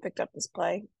wouldn't have picked up this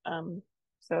play.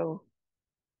 So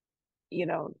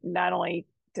not only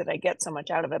did I get so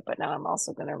much out of it, but now I'm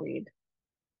also going to read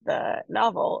the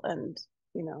novel and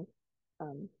you know,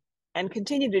 um, and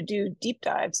continue to do deep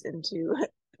dives into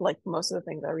like most of the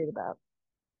things I read about.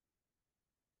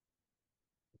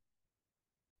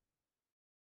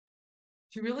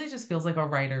 She really just feels like a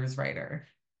writer's writer.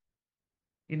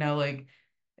 Like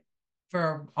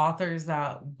for authors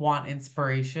that want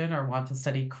inspiration or want to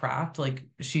study craft, like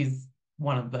she's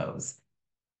one of those.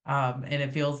 And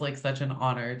it feels like such an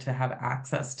honor to have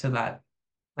access to that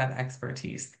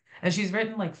expertise. And she's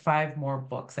written like 5 more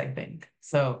books, I think.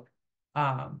 So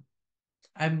um,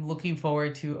 I'm looking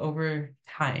forward to over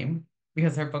time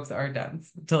because her books are dense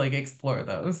to like explore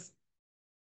those.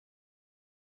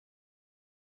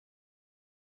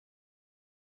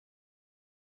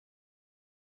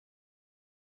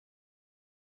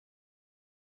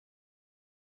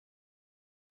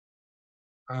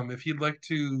 If you'd like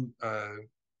to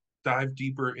dive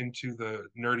deeper into the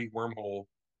nerdy wormhole,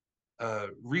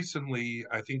 recently,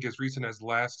 I think as recent as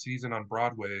last season on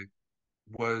Broadway,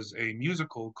 was a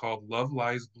musical called Love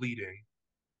Lies Bleeding,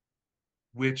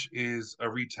 which is a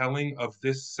retelling of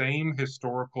this same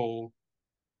historical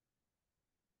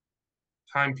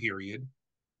time period.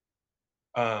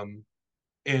 Um,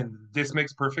 and this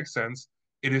makes perfect sense.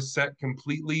 It is set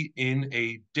completely in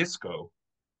a disco.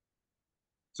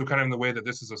 So, kind of in the way that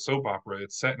this is a soap opera,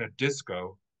 it's set in a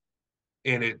disco,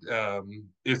 and it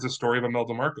is the story of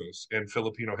Imelda Marcos and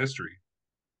Filipino history,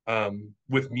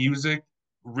 with music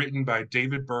written by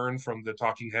David Byrne from the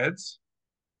Talking Heads,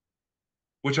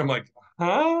 which I'm like,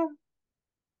 huh?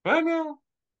 What now?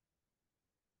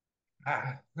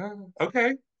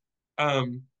 Okay.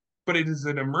 Um, but it is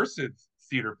an immersive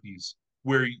theater piece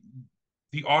where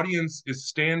the audience is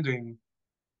standing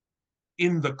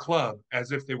in the club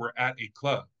as if they were at a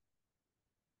club,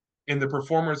 and the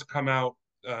performers come out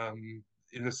in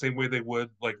the same way they would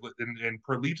like in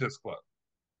Perlita's club.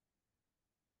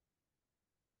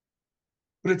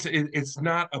 But it's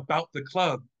not about the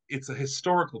club. It's a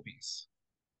historical piece.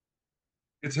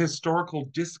 It's a historical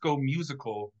disco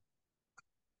musical.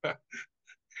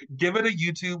 Give it a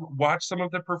YouTube. Watch some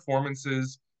of the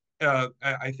performances.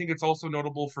 I think it's also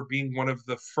notable for being one of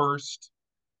the first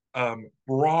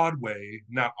Broadway,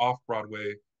 not off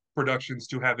Broadway, productions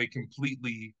to have a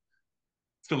completely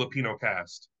Filipino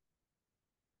cast.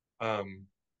 Um,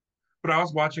 but I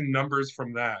was watching numbers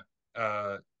from that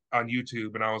uh, on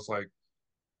YouTube, and I was like,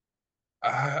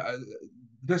 uh,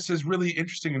 "This is really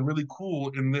interesting and really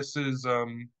cool." And this is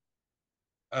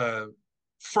uh,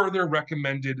 further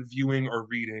recommended viewing or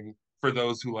reading for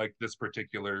those who like this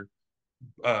particular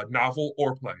novel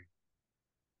or play.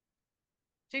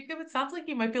 Jacob, it sounds like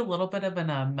you might be a little bit of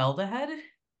an Melda head.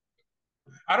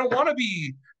 I don't want to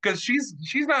be because she's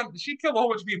not she killed a whole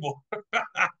bunch of people.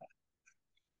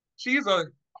 She's a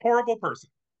horrible person.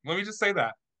 Let me just say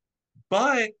that.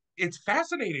 But it's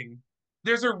fascinating.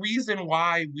 There's a reason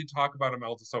why we talk about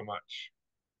Imelda so much.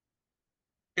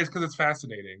 It's because it's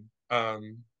fascinating.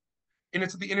 And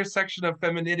it's at the intersection of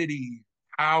femininity,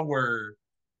 power,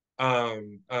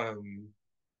 um, um,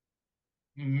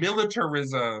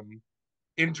 militarism,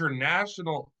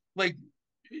 international. Like,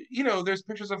 there's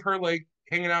pictures of her like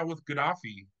hanging out with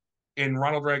Gaddafi and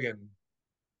Ronald Reagan,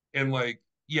 and like,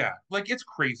 yeah, like it's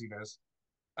craziness.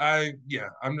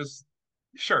 I'm just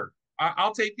sure.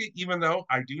 I'll take it, even though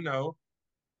I do know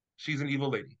she's an evil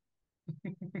lady.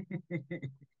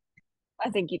 I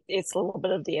think it's a little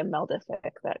bit of the Imelda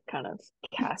effect that kind of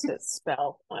cast its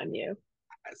spell on you.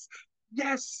 Yes,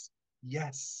 yes,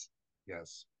 yes,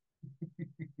 yes.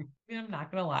 I mean, I'm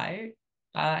not gonna lie.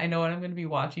 I know what I'm gonna be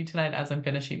watching tonight as I'm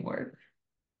finishing work.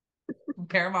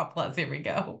 Paramount Plus, here we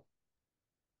go.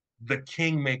 the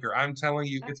kingmaker. I'm telling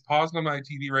you, it's paused on my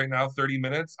TV right now, 30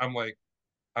 minutes. I'm like,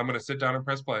 I'm gonna sit down and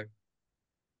press play.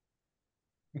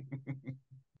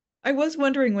 I was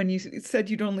wondering when you said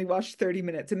you'd only watched 30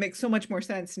 minutes. It makes so much more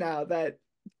sense now that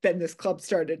then this club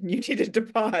started and you needed to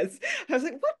pause. I was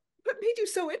like, what made you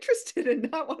so interested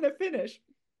and not want to finish?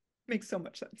 Makes so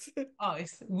much sense. Oh,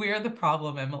 we're the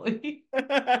problem, Emily.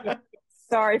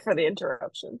 Sorry for the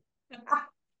interruption.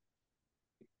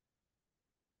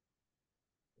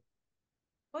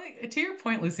 Like to your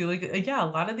point, Lucy, like yeah, a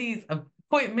lot of these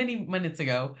point many minutes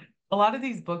ago, a lot of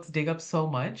these books dig up so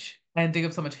much and dig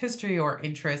up so much history or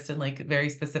interest in like very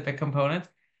specific components.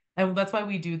 And that's why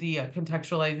we do the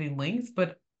contextualizing links,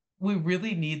 but we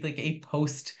really need like a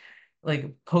post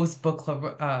book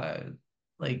club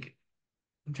like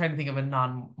I'm trying to think of a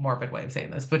non-morbid way of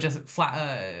saying this, but just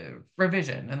flat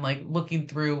revision and like looking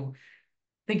through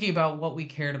thinking about what we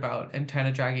cared about and kind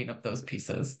of dragging up those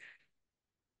pieces.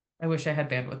 I wish I had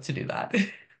bandwidth to do that.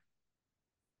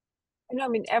 I know, I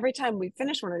mean, every time we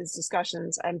finish one of these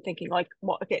discussions, I'm thinking like,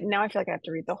 well, okay, now I feel like I have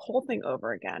to read the whole thing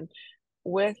over again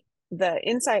with the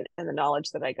insight and the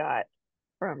knowledge that I got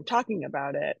from talking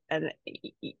about it. And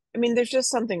I mean, there's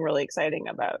just something really exciting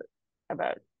about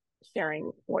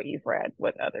sharing what you've read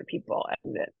with other people,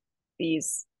 and that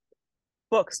these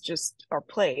books just or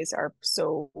plays are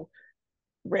so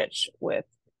rich with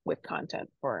content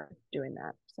for doing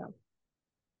that. So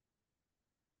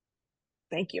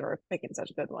thank you for picking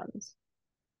such good ones.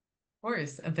 Of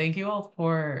course. And thank you all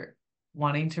for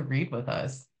wanting to read with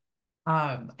us.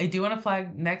 I do want to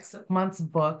flag next month's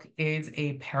book is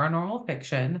a paranormal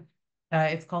fiction.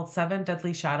 It's called Seven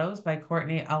Deadly Shadows by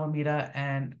Courtney Alameda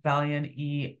and Valian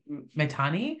E.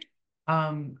 Mitani.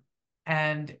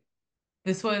 And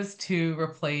this was to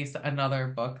replace another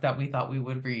book that we thought we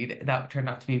would read that turned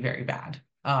out to be very bad.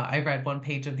 I read one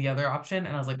page of the other option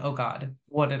and I was like, oh God,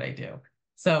 what did I do?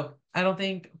 So I don't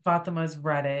think Fatema's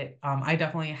read it. I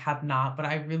definitely have not, but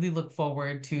I really look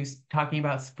forward to talking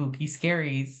about spooky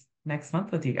scaries next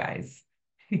month with you guys.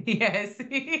 Yes.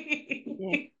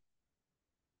 Yeah.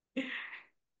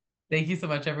 Thank you so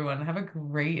much, everyone. Have a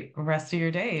great rest of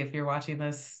your day if you're watching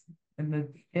this in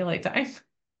the daylight time.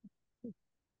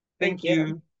 Thank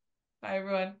you. Bye,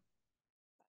 everyone.